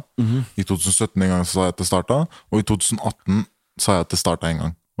startet. I 2017 en gang sa jeg at det startet. Og i 2018 sa jeg at det startet en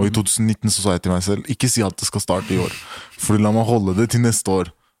gang. Og i 2019 så sa jeg til meg selv, ikke si at det skal starte i år. For la meg holde det til neste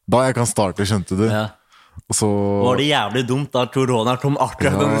år. Da jeg kan starte, skjønte du. Ja. Og så var det jævlig dumt da korona kom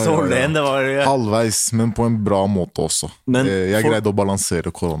akkurat da du så holde igjen. Det var halvveis, men på en bra måte også. Men jeg greide å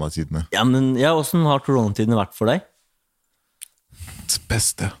balansere koronatidene. Ja, men hvordan har koronatidene vært for deg?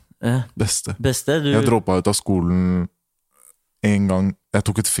 Beste. Beste. Du... Jeg droppet ut av skolen en gang. Jeg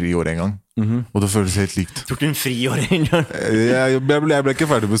tok et friår en gang. Og det føles helt likt. Tok du en friår en gang? Jeg ble ikke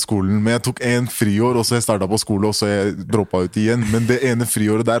ferdig med skolen, men jeg tok en friår, og så jeg startet på skole, og så jeg droppet ut igjen. Men det ene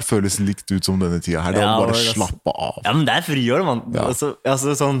friåret der føles likt ut som denne tida her. Det var bare slappe av. Ja, men det er friår, man. Ja.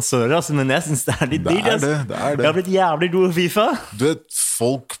 Altså, sånn sorry, men jeg synes det er litt dyrt. Det er det. Jeg har blitt jævlig god i FIFA. Du vet,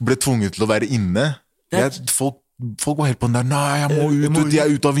 folk ble tvunget til å være inne. Folk var helt på den der, nei, jeg må ut, jeg er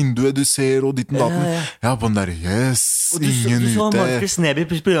ute av vinduet, du ser, og ditt og datten. Jeg var på den der, yes, ingen ute. Du så Markus Neby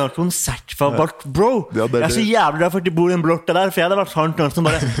på en konsert fra Bart, bro. Jeg er så jævlig for at de bor i en blokka der, for jeg hadde vært han som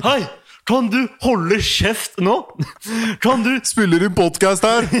bare, hei, kan du holde kjeft nå? Kan du... Spiller i podcast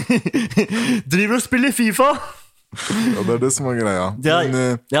her. Driver og spiller FIFA. Ja, det er det som er greia.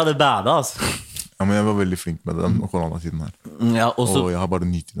 Ja, det er bada, altså. Ja, men jeg var veldig flink med den koronatiden her. Ja, også... Og jeg har bare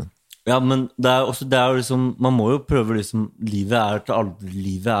nytt i den. Ja, men det er jo liksom, man må jo prøve liksom, livet er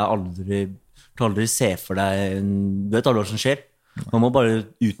aldri se for deg, du vet aldri hva som skjer. Man må bare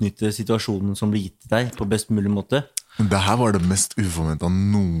utnytte situasjonen som blir gitt deg på best mulig måte. Men det her var det mest uforventet av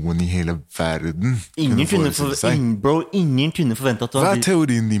noen i hele verden. Ingen kunne forventet at det var... Hva er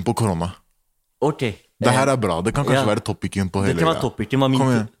teorien din på korona? Ok. Det her er bra, det kan kanskje være topicen på hele... Det kan være topicen. Kom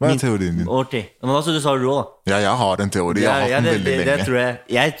igjen, hva er teorien din? Ok, men hva så du sa du også da? Ja, jeg har en teori, jeg har hatt den veldig lenge. Det tror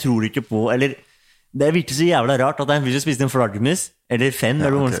jeg tror ikke på, eller... Det virker så jævla rart at jeg vil spise en flaggermus, eller 5,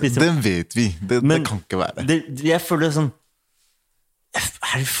 eller hvor man spiser... Den vet vi, det kan ikke være. Jeg føler sånn...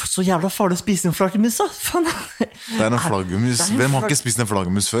 Er det så jævla farlig å spise en flaggermus, da? Faen. Det er en flaggermus. Hvem har ikke spist en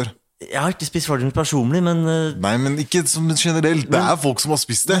flaggermus før? Jeg har ikke spist flaggermus personlig, men... Nei, men ikke som generelt. Det er folk som har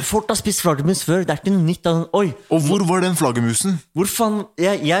spist det. Folk har spist flaggermus før. Det er ikke noe nytt. Oi. Og hvor var den flaggermusen? Hvor faen...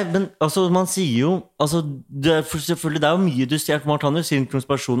 Men altså, man sier jo... Altså, selvfølgelig, det er jo mye du sier. Man kan jo si en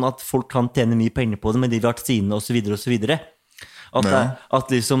konspirasjon at folk kan tjene mye penger på det med de vaksinene og så videre og så videre.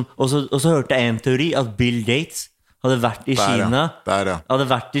 At liksom... Og så hørte jeg en teori at Bill Gates hadde vært i Kina.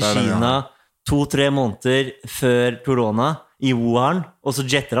 Hadde vært i Kina 2-3 måneder før korona i Wuhan, og så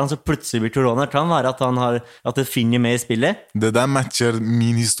jetter han, så plutselig blir korona. Kan være at det finner med i spillet. Det der matcher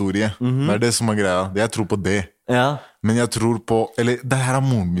min historie. Det er det som er greia. Jeg tror på det. Ja. Men jeg tror på... Eller, det her har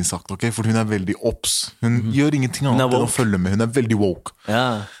moren min sagt, ok? For hun er veldig obs. Hun gjør ingenting annet enn å følge med. Hun er veldig woke.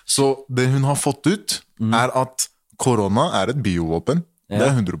 Ja. Så det hun har fått ut, er at korona er et biovåpen. Det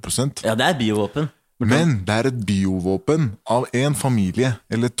er 100%. Ja, det er biovåpen. Men det er et biovåpen av en familie,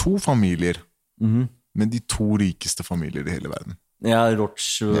 eller 2 familier. Men de 2 rikeste familier i hele verden. Ja,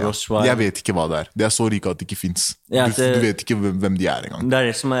 Rothschild. Jeg vet ikke hva det er. De er så rike at de ikke finnes. Du vet ikke hvem de er engang. Det er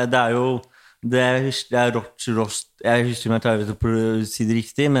det som er... Det er jo... Det er Rothschild... Jeg husker om jeg tar å si det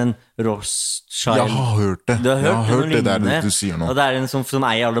riktig, men Rothschild... Jeg har hørt det. Jeg har hørt det der du sier nå. Og det er en som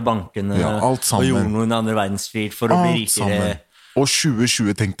eier alle bankene. Ja, alt sammen. Og gjorde noe i andre verdenskrig for å bli rikere. Sammen. Og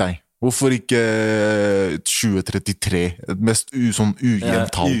 2020, tenk deg. Hvorfor ikke 2033? Et mest sånn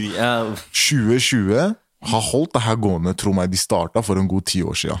ujevnt tall. 2020 har holdt det her gående, tror meg de startet for en god 10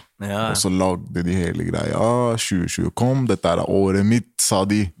 år siden. Og så lagde de hele greia. 2020 kom, dette er året mitt, sa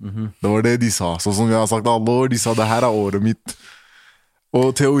de. Det var det de sa. Sånn som jeg har sagt alle år, de sa det her er året mitt.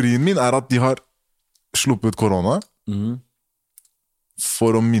 Og teorien min er at de har sluppet korona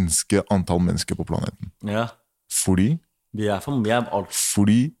for å minske antall mennesker på planeten. Ja. Fordi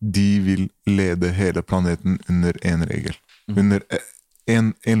de vil lede hele planeten under en regel. Under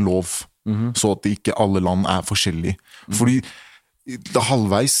en lov. Så at ikke alle land er forskjellige. Fordi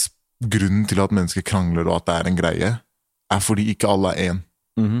halvveis grunnen til at mennesker krangler og at det er en greie, er fordi ikke alle er en.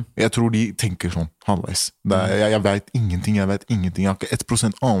 Jeg tror de tenker sånn halvveis. Jeg vet ingenting. Jeg har ikke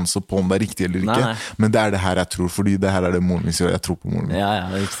 1% anelse på om det er riktig eller ikke. Nei. Men det er det her jeg tror, fordi det her er det moren min sier, og jeg tror på moren min.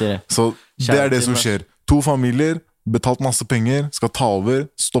 Ja, det så det er det som skjer. 2 familier betalt masse penger, skal ta over,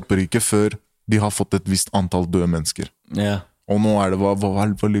 stopper ikke før de har fått et visst antall døde mennesker. Ja. Og nå er det,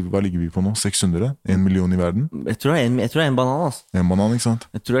 hva ligger vi på nå? 600? 1 million i verden? Jeg tror det er en banan, altså. En banan, ikke sant?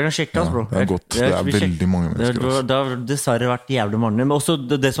 Jeg tror jeg kan sjekke, bro. Det er godt, det er veldig mange mennesker. Det har dessverre vært jævlig mange. Men også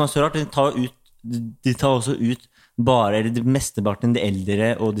det som er så rart, de tar også ut bare det mesteparten de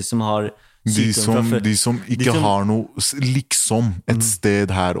eldre og de som har de som ikke har noe liksom et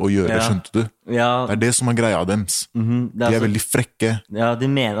sted her å gjøre, skjønte du? Ja. Det det som greia deres. De veldig frekke. Ja, de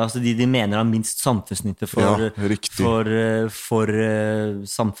mener, altså de mener har minst samfunnsnytte for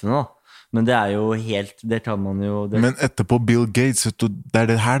samfunnet da. Men det jo helt, det kan man jo det. Men etterpå Bill Gates, vet du, det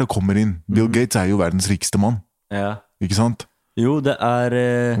det her det kommer inn. Bill Gates jo verdens rikeste mann. Ja. Ikke sant? Jo, det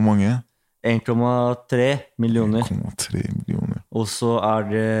Hvor mange? 1,3 millioner. 1,3 millioner. Og så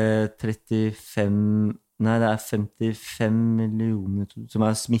det 35... Nei, det 55 millioner som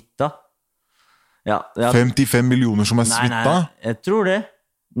smittet. Ja, 55 millioner som smittet? Nei, jeg tror det.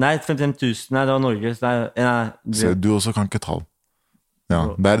 Nei, 55 000. Nei, det var Norge. Nei, Se, du også kan ikke tall. Ja,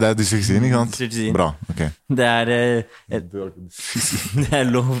 det dysleksien, ikke sant? Dyslexien. Bra, ok. Det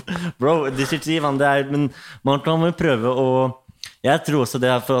lov. Bro, dysleksi, men man kan jo prøve å... Jeg tror også det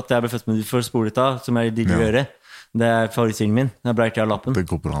for at jeg ble født med for spolet som jeg digger å gjøre. Det favorittstilen min. Jeg ble ikke av lappen. Det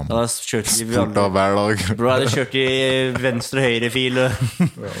går bra, man. Fort av hver dag. Bro, jeg hadde kjørt i venstre og høyre fil.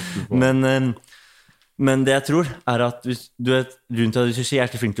 Men det jeg tror at hvis du rundt av dysleksi,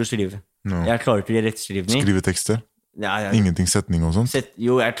 jeg ikke flink til å skrive. Jeg klarer ikke å gjøre rettskrivning. Skrive tekster? Ja. Ingenting setning og sånt?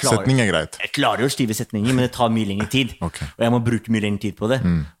 Jo, setning greit. Jeg klarer jo å skrive setninger, men det tar mye lengre tid. Okay. Og jeg må bruke mye lengre tid på det.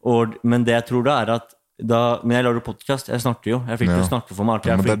 Men det jeg tror at men jeg lager podcast, jeg snakker jo. Jeg er flink til å snakke for meg.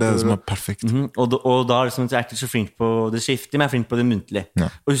 Men det som perfekt. Og da liksom, jeg ikke så flink på det skriftlige, men jeg flink på det muntlige.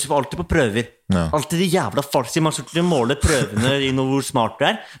 Og husk alltid på prøver. Alltid de jævla farsi. Man skal ikke måle prøvene i noe hvor smart du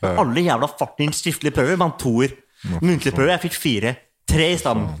Men alle jævla fartene skriftlige prøver, man toer. Muntlige prøver, jeg fikk 4. 3 i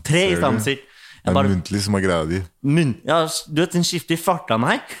stand. 3 i stand, sier. Det muntlig som greia di. Ja, du vet, den skriftlige farta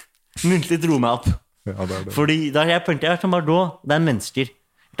meg. Muntlig dro meg opp. Ja, det Fordi da jeg kan bare gå, det mennesker.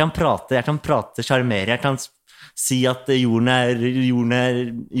 Jeg kan prate, charmere. Jeg kan si at jorden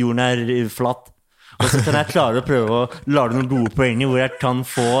flatt. Og så kan jeg klare å prøve å lage noen gode poenger hvor jeg kan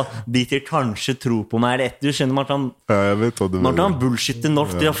få de til kanskje tro på meg. Du skjønner, man kan bullshitte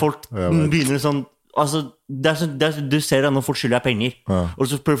når folk begynner sånn. Altså, du ser det når folk skylder deg penger, og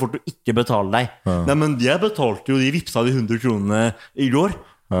så prøver folk å ikke betale deg. Nei, men jeg betalte jo, de vipsa de 100 kronene i går.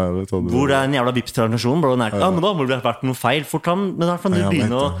 Hvor det en jævla vips-transaksjon, men da må det ha vært noe feil. Men da kan du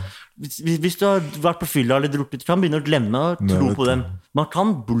begynne å hvis du har vært på fylla eller drukket, kan begynne å glemme å tro på dem. Man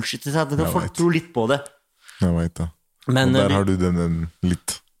kan bullshitte seg, folk tror litt på det. Jeg vet det. Og der har du den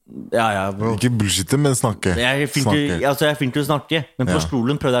litt. Ja, bro. Ikke bullshitte, men snakke. Jeg finner til å snakke. Men på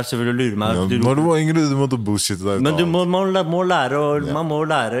skolen prøvde jeg selvfølgelig å lure meg. Når du var yngre, du måtte bullshitte deg. Men du må lære, man må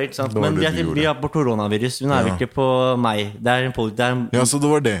lære, ikke sant? Men vi har på koronavirus. Hun vi ikke på meg. Ja, så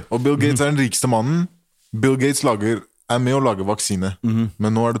det var det. Og Bill Gates den rikeste mannen. Bill Gates med å lage vaksine.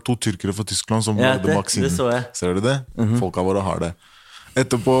 Men nå det 2 tyrkere fra Tyskland som lagde vaksinen. Det så jeg. Ser du det? Folka våre har det.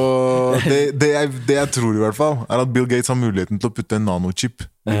 Etterpå, det jeg tror i hvert fall at Bill Gates har muligheten til å putte en nanochip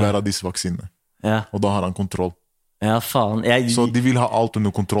i hver av disse vaksinene. Og da har han kontroll. Ja, faen. Så de vil ha alt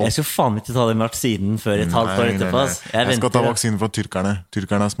under kontroll. Jeg skal faen ikke ta den vaksinen før et halvt år etterpå. Jeg skal ta vaksinen fra tyrkerne.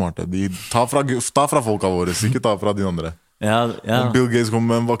 Tyrkerne smarte. Ta fra folka våre, ikke ta fra de andre. Om Bill Gates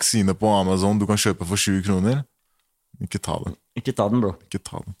kommer med en vaksine på Amazon du kan kjøpe for 20 kroner, ikke ta den. Ikke ta den, bro. Ikke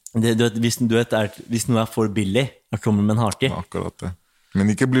ta den. Hvis noe for billig, kommer med en hake. Akkurat det. Men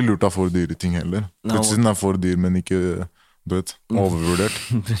ikke bli lurt av for dyre ting heller. Plutselig den for dyr, men ikke, du vet, overvurdert.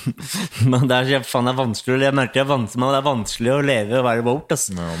 Men det vanskelig. Jeg merker det er vanskelig å leve og være vårt.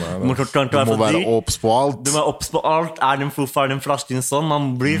 Du må være opps på alt. Du må opps på alt. Hvorfor den flasken sånn?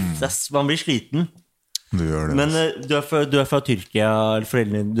 Man blir sliten. Du gjør det. Men du fra Tyrkia, eller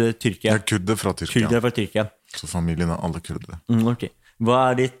foreldrene, du Tyrkia? Jeg kurder fra Tyrkia. Kurder fra Tyrkia. Så familien alle kurder. Ok.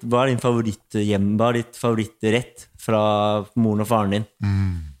 Hva din favoritthjem? Hva ditt favorittrett fra moren og faren din?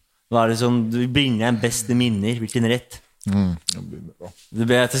 Hva det som du bringer deg beste minner? Hvilken rett? Jeg begynner da. Du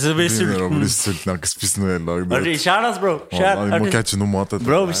blir sulten. Jeg blir sulten, jeg har ikke spist noe hele dag. Kjær, bro. Vi må catche noe mat etter.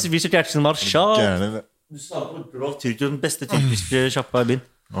 Bro, hvis du catcher noe mat, kjær. Du sa på Tyrkia, den beste tyrkiske kjappa i byen.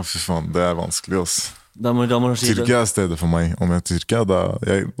 Å, fy faen, det vanskelig, ass. Si Tyrkia stedet for meg. Om jeg Tyrkia,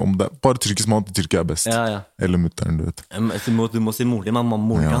 bare tyrkisk mat i Tyrkia best. Eller mutteren, du vet. Du må si moren din.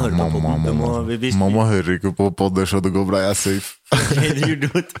 Mamma hører på podden. Mamma hører ikke på podden, så det går bra, jeg safe.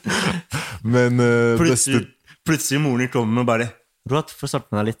 Men plutselig moren din kommer med bare Råd, få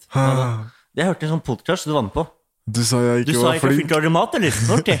starte med deg litt. Jeg hørte en sånn podcast du var med på. Du sa jeg ikke var flink. Du sa ikke mat, eller?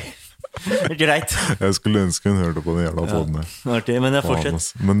 Ok. Greit. Jeg skulle ønske hun hørte på den jævla podden her. Ok, men jeg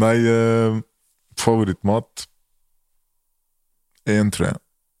fortsetter. Men nei, favorittmat 1, tror jeg.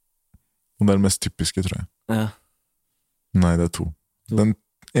 Og det mest typiske, tror jeg. Nei, det 2. Den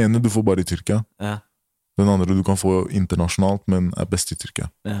ene du får bare i Tyrkia. Den andre du kan få internasjonalt, men best i Tyrkia.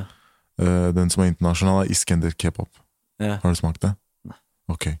 Den som internasjonal Iskender kebab. Har du smakt det? Nei.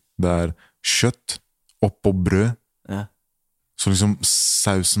 Ok, det kjøtt oppå brød. Så liksom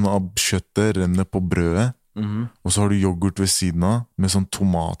sausen av kjøttet renner på brødet, og så har du yoghurt ved siden av, med sånn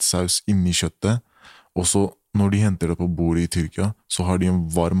tomatsaus inni kjøttet, og så når de henter det på bordet i Tyrkia, så har de en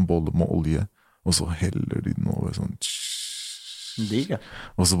varm bolle med olje, og så heller de den over sånn,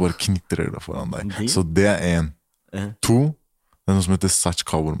 og så bare knitrer det foran deg. Så det 1. 2, det noe som heter sach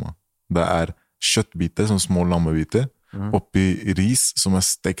kavurma. Det kjøttbiter, sånn små lammebiter, oppi ris som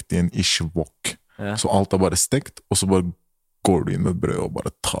stekt i en ish wok. Så alt bare stekt, og så bare går du inn med brød og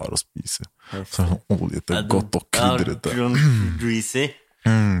bare tar og spiser. Så oljete, godt og krydrete. Greasy.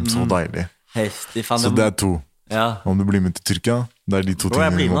 Så deilig. Heftig. Så det 2. Om du blir med til Tyrkia, det de 2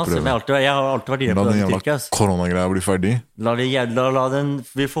 tingene vi må prøve. Jeg har alltid vært inne på det til Tyrkia. Koronagreia blir ferdig.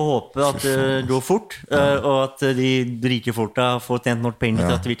 Vi får håpe at det går fort, og at de rike folka får tjent nok penger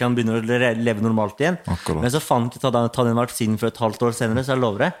til at vi kan begynne å leve normalt igjen. Akkurat. Men så faen ikke ta den vaksinen for et halvt år senere, så jeg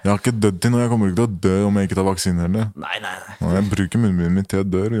lover det. Jeg har ikke dødd til noe, jeg kommer ikke til å dø om jeg ikke tar vaksinen heller. Nei. Jeg bruker munnbindet mitt til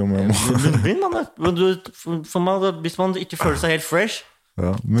jeg dør. Munnbind, mann. Hvis man ikke føler seg helt fresh,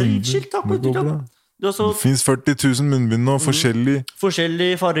 dritskilt, takk på Tyrkia. Det finnes 40 000 munnbind nå,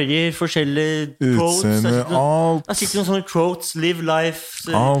 forskjellige farger, forskjellige quotes. Utseende, alt. Det sitter noen sånne quotes, live life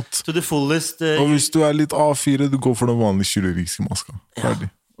to the fullest. Og hvis du litt A4, du går for den vanlige kirurgiske maska.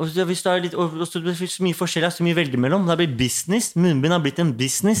 Ferdig. Og hvis det litt, og så mye forskjellig, så mye veldig mellom. Det blitt business, munnbind har blitt en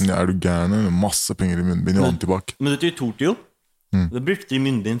business. Ja, du gærne, masse penger i munnbind i antibac. Men du Tokyo, da brukte de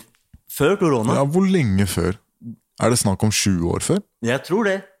munnbind før korona. Ja, hvor lenge før? Det snakk om 20 år før? Jeg tror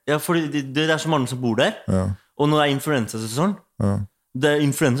det. Ja, fordi det så mange som bor der. Og nå influensasesong.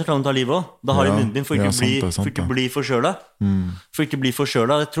 Influensa kan ta livet også. Da har de munnbind for ikke bli forkjøla. For ikke bli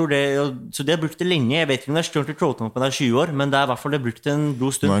forkjøla. Jeg tror det, så det har brukt det lenge. Jeg vet ikke om det større til trådene på det 20 år, men det i hvert fall det brukt en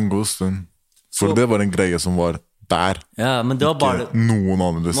god stund. Det en god stund. For det var en greie som var der. Ja, men det var bare noen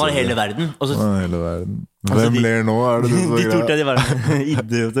andre. Nå det hele verden. Hele verden. Hvem ler nå? Det så de torte de verden.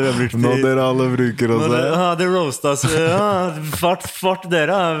 Idioter har brukt nå dere alle bruker også. Det roastas. Fart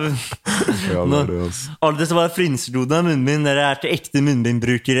dere. Alle det som var frynselode av munnbind, dere til ekte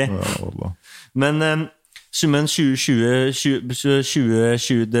munnbindbrukere. Men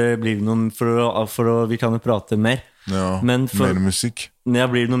 2020 det blir noen for å vi kan jo prate mer. Mer musikk.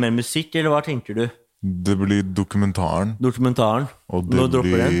 Blir det noe mer musikk, eller hva tenker du? Det blir dokumentaren. Og det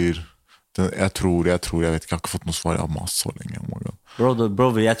blir jeg tror, jeg vet ikke, jeg har ikke fått noe svar. Jeg har masse så lenge.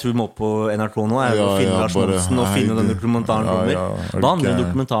 Bro, jeg tror vi må på NRK nå finne Lars Monsen og finne den dokumentaren Hva handler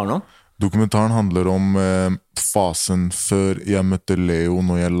dokumentaren om? Dokumentaren handler om fasen før jeg møtte Leo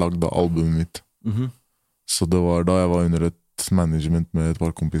når jeg lagde albumet mitt. Så det var da jeg var under et management med et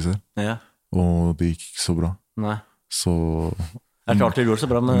par kompiser. Og det gikk ikke så bra. Så det klart det går så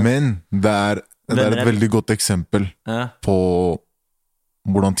bra, men det et veldig godt eksempel på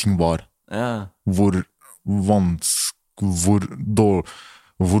hvordan ting var. Hvor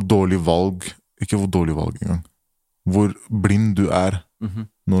dårlig valg, ikke hvor dårlig valg engang, hvor blind du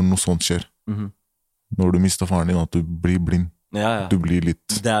når noe sånt skjer. Når du mister faren din, at du blir blind. Du blir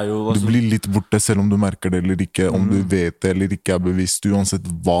litt borte selv om du merker det eller ikke, om du vet det eller ikke bevisst, uansett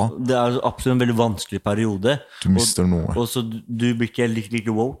hva. Det absolutt en veldig vanskelig periode. Du mister noe. Og så du blir ikke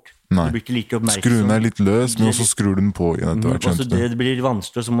like woke. Nei. Du blir ikke like oppmerksom. Skruen litt løs, men så skrur du den på igjen etter hvert. Det blir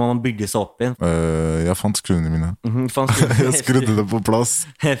vanskelig, så må man bygge seg opp igjen. Jeg fant skruene mine. Jeg skrudde det på plass.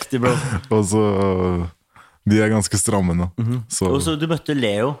 Heftig, bro. Og så de ganske stramme nå. Og så du møtte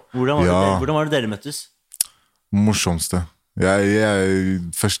Leo. Hvordan var det dere møttes? Morsomste. Jeg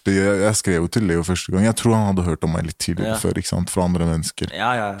skrev jo til Leo første gang. Jeg tror han hadde hørt om meg litt tidligere før, ikke sant? Fra andre mennesker.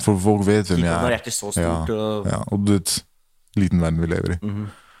 For folk vet hvem jeg er. Det ikke så stort. Og du vet, liten verden vi lever i.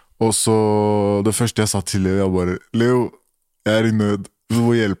 Og så det første jeg sa til Leo, jeg bare Leo, jeg i nød, du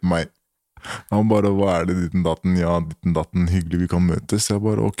må hjelpe meg. Han bare, hva det ditten datten? Ja, ditten datten, hyggelig vi kan møtes. Jeg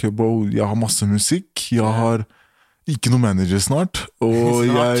bare, ok bro, jeg har masse musikk. Jeg har ikke noe manager snart. Og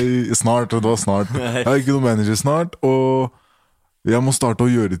snart, det var snart. Jeg har ikke noe manager snart, og jeg må starte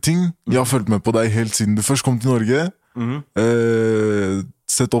å gjøre ting. Jeg har følt med på deg helt siden du først kom til Norge.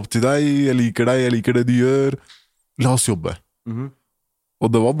 Sett opp til deg, jeg liker det du gjør. La oss jobbe. Og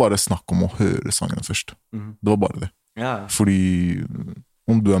det var bare snakk om å høre sangene først. Det var bare det. Fordi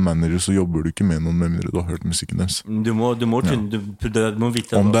om du manager, så jobber du ikke med noen med mindre du har hørt musikken deres. Du må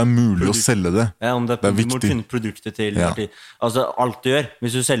vite om det mulig å selge det. Det viktig. Du må finne produktet til altså alt du gjør.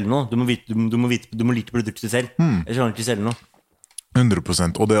 Hvis du selger noe, du må like produktet selv. Ellers kan du ikke selge noe.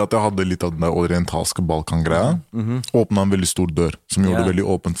 100%. Og det at jeg hadde litt av den der orientalske Balkan-greia, åpnet en veldig stor dør, som gjorde det veldig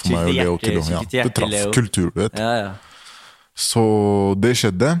åpent for meg og Leo til å det traff kultur, vet. Så det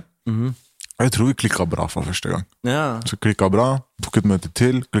skjedde. Jeg tror vi klikket bra fra første gang. Ja. Så klikket bra, tok et møte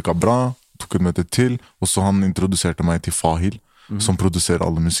til, klikket bra, tok et møte til, og så han introduserte meg til Fahil, som produserer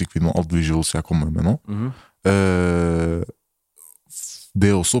alle musikkvideoer, alt visuals jeg kommer med nå. Det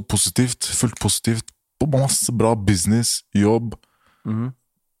er også positivt, fullt positivt, på masse bra business, jobb.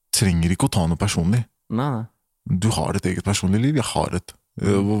 Trenger ikke å ta noe personlig. Nei. Du har et eget personlig liv, jeg har et.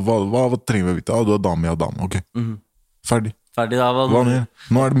 Hva trenger vi å vite? Du er dame, jeg er dame, ok. Ferdig da, hva mer?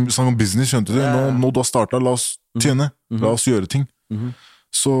 Nå er det sånn om business, skjønte du? Nå du har startet, la oss tjene, la oss gjøre ting.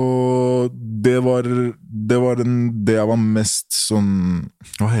 Så det var det jeg var mest sånn,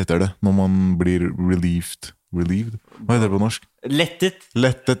 hva heter det når man blir relieved? Hva heter det på norsk?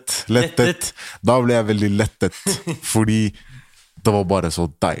 Lettet. Da ble jeg veldig lettet, fordi det var bare så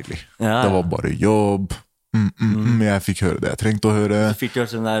deilig. Det var bare jobb. Jeg fikk høre det jeg trengte å høre. Så fikk du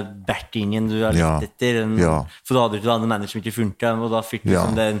sånn der backingen du har lett etter, for da hadde du andre manager som ikke funket, og da fikk du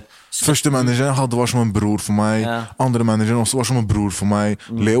sånn den... Første manager var som en bror for meg, andre manager også var som en bror for meg.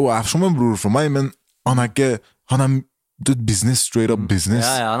 Leo er som en bror for meg, men han er business, straight up business.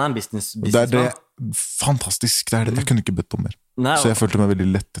 Han er en business. Det er det, fantastisk, det er det, jeg kunne ikke bedt om mer. Så jeg følte meg veldig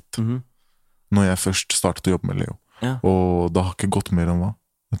lettet når jeg først startet å jobbe med Leo. Og det har ikke gått mer enn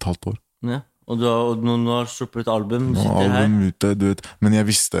et halvt år. Og nå har du sluppet et album, du sitter her. Ute, du vet. Men jeg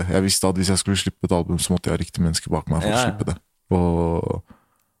visste at hvis jeg skulle slippe et album, så måtte jeg ha riktig menneske bak meg for å slippe det. Og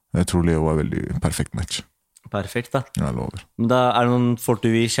jeg tror Leo er veldig perfekt match. Perfekt da. Jeg lover. Da er det noen folk du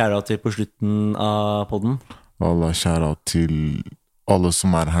vil kjære til på slutten av podden? Allah, kjære til alle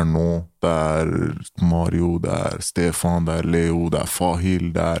som er her nå. Det er Mario, det er Stefan, det er Leo, det er Fahil,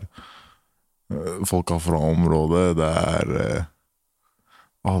 det er folka fra området, det er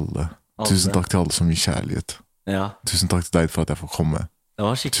alle. Tusen takk til alle som gir kjærlighet. Tusen takk til deg for at jeg får komme.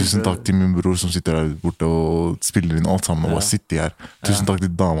 Tusen takk til min bror som sitter der borte og spiller inn alt sammen og bare sitter her. Tusen takk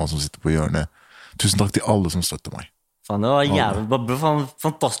til dama som sitter på hjørnet. Tusen takk til alle som støtter meg. Fan, det var jævlig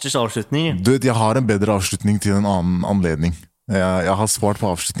fantastisk avslutning. Du vet, jeg har en bedre avslutning til en annen anledning. Jeg har svart på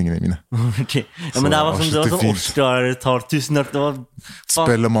avslutningene mine. Men det var sånn Oscar-tar. Tusen takk.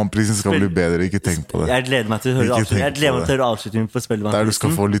 Spellemannprisen skal bli bedre, ikke tenk på det. Jeg gleder meg til å høre avslutningen på Spellemannprisen. Der du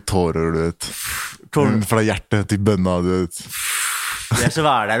skal få litt tårer, du vet. Fra hjertet til bønna, du vet. Jeg skal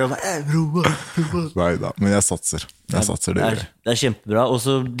være der og bare Neida, men jeg satser det. Det er kjempebra. Og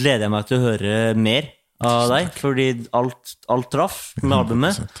så gleder jeg meg til å høre mer av deg, fordi alt traff med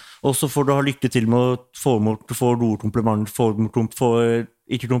albumet. Og så får du ha lykke til med å få gode komplimenter,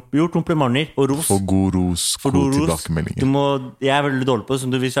 komplimenter og ros. Få god ros, god tilbakemeldinger. Jeg er veldig dårlig på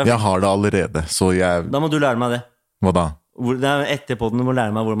det. Jeg har det allerede, så Da må du lære meg det. Hva da? Etterpå du må lære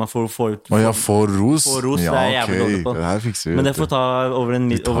meg hvordan man får ut. Og jeg får ros? Ja, det er jævlig dårlig på. Det her fikser vi. Men det får ta over en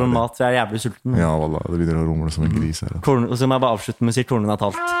mat, jeg er jævlig sulten. Ja, wallah, det begynner å rumle som en gris her. Og så må jeg bare avslutte med å si tornen har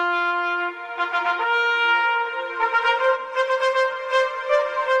talt.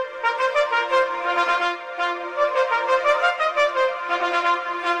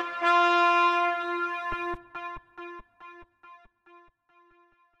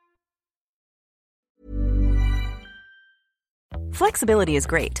 Flexibility is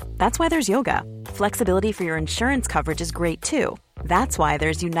great. That's why there's yoga. Flexibility for your insurance coverage is great too. That's why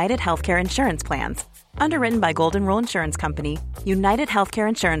there's United Healthcare Insurance Plans. Underwritten by Golden Rule Insurance Company, United Healthcare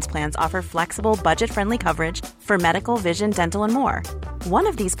Insurance Plans offer flexible, budget-friendly coverage for medical, vision, dental, and more. One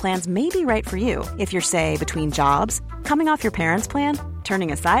of these plans may be right for you if you're, say, between jobs, coming off your parents' plan,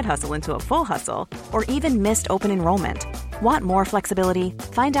 turning a side hustle into a full hustle, or even missed open enrollment. Want more flexibility?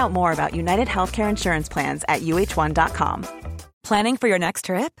 Find out more about United Healthcare Insurance Plans at uh1.com. Planning for your next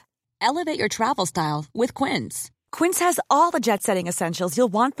trip? Elevate your travel style with Quince. Quince has all the jet-setting essentials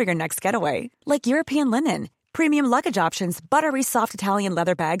you'll want for your next getaway, like European linen, premium luggage options, buttery soft Italian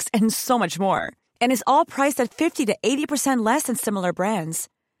leather bags, and so much more. And is all priced at 50 to 80% less than similar brands.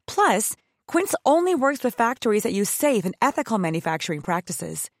 Plus, Quince only works with factories that use safe and ethical manufacturing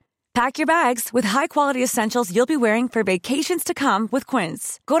practices. Pack your bags with high-quality essentials you'll be wearing for vacations to come with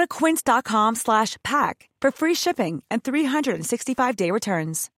Quince. Go to quince.com/pack for free shipping and 365-day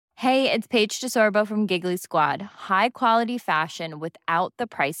returns. Hey, it's Paige DeSorbo from Giggly Squad. High quality fashion without the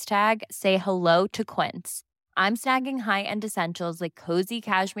price tag. Say hello to Quince. I'm snagging high-end essentials like cozy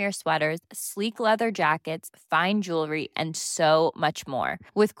cashmere sweaters, sleek leather jackets, fine jewelry, and so much more.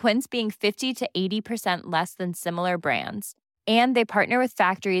 With Quince being 50 to 80% less than similar brands. And they partner with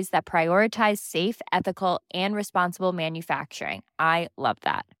factories that prioritize safe, ethical, and responsible manufacturing. I love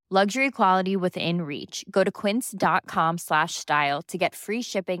that. Luxury quality within reach. Go to quince.com/style to get free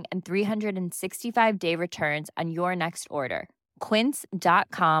shipping and 365-day returns on your next order.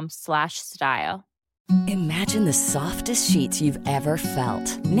 Quince.com/style. Imagine the softest sheets you've ever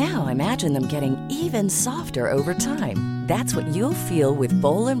felt. Now imagine them getting even softer over time. That's what you'll feel with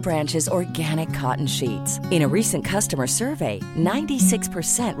Boll & Branch's organic cotton sheets. In a recent customer survey,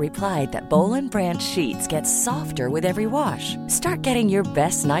 96% replied that Boll & Branch sheets get softer with every wash. Start getting your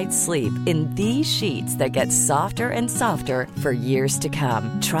best night's sleep in these sheets that get softer and softer for years to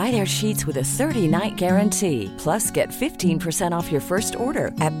come. Try their sheets with a 30-night guarantee. Plus, get 15% off your first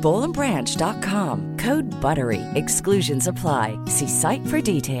order at bollandbranch.com. Code BUTTERY. Exclusions apply. See site for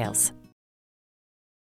details.